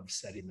job of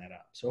setting that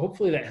up. So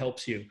hopefully that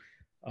helps you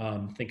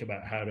think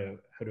about how to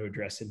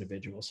address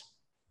individuals.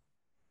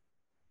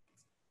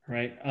 All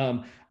right.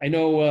 I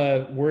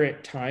know we're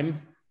at time.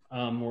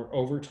 We're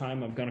over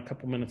time. I've gone a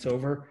couple minutes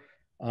over.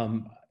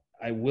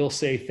 I will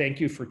say thank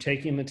you for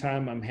taking the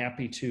time. I'm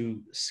happy to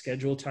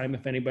schedule time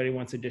if anybody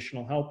wants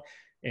additional help,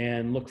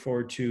 and look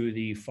forward to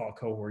the fall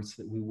cohorts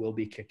that we will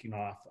be kicking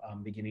off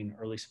beginning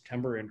early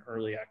September and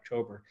early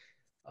October.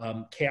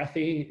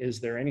 Kathy,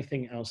 is there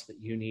anything else that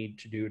you need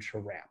to do to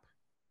wrap?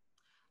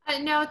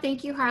 No,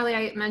 thank you, Harlee.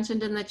 I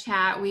mentioned in the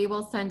chat, we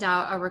will send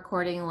out a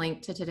recording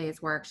link to today's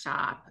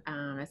workshop.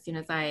 As soon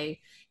as I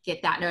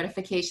get that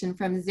notification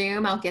from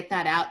Zoom, I'll get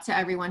that out to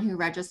everyone who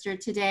registered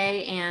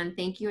today. And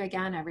thank you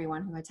again,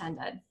 everyone who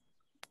attended.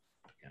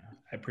 Yeah,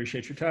 I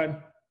appreciate your time.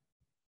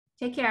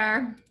 Take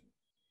care.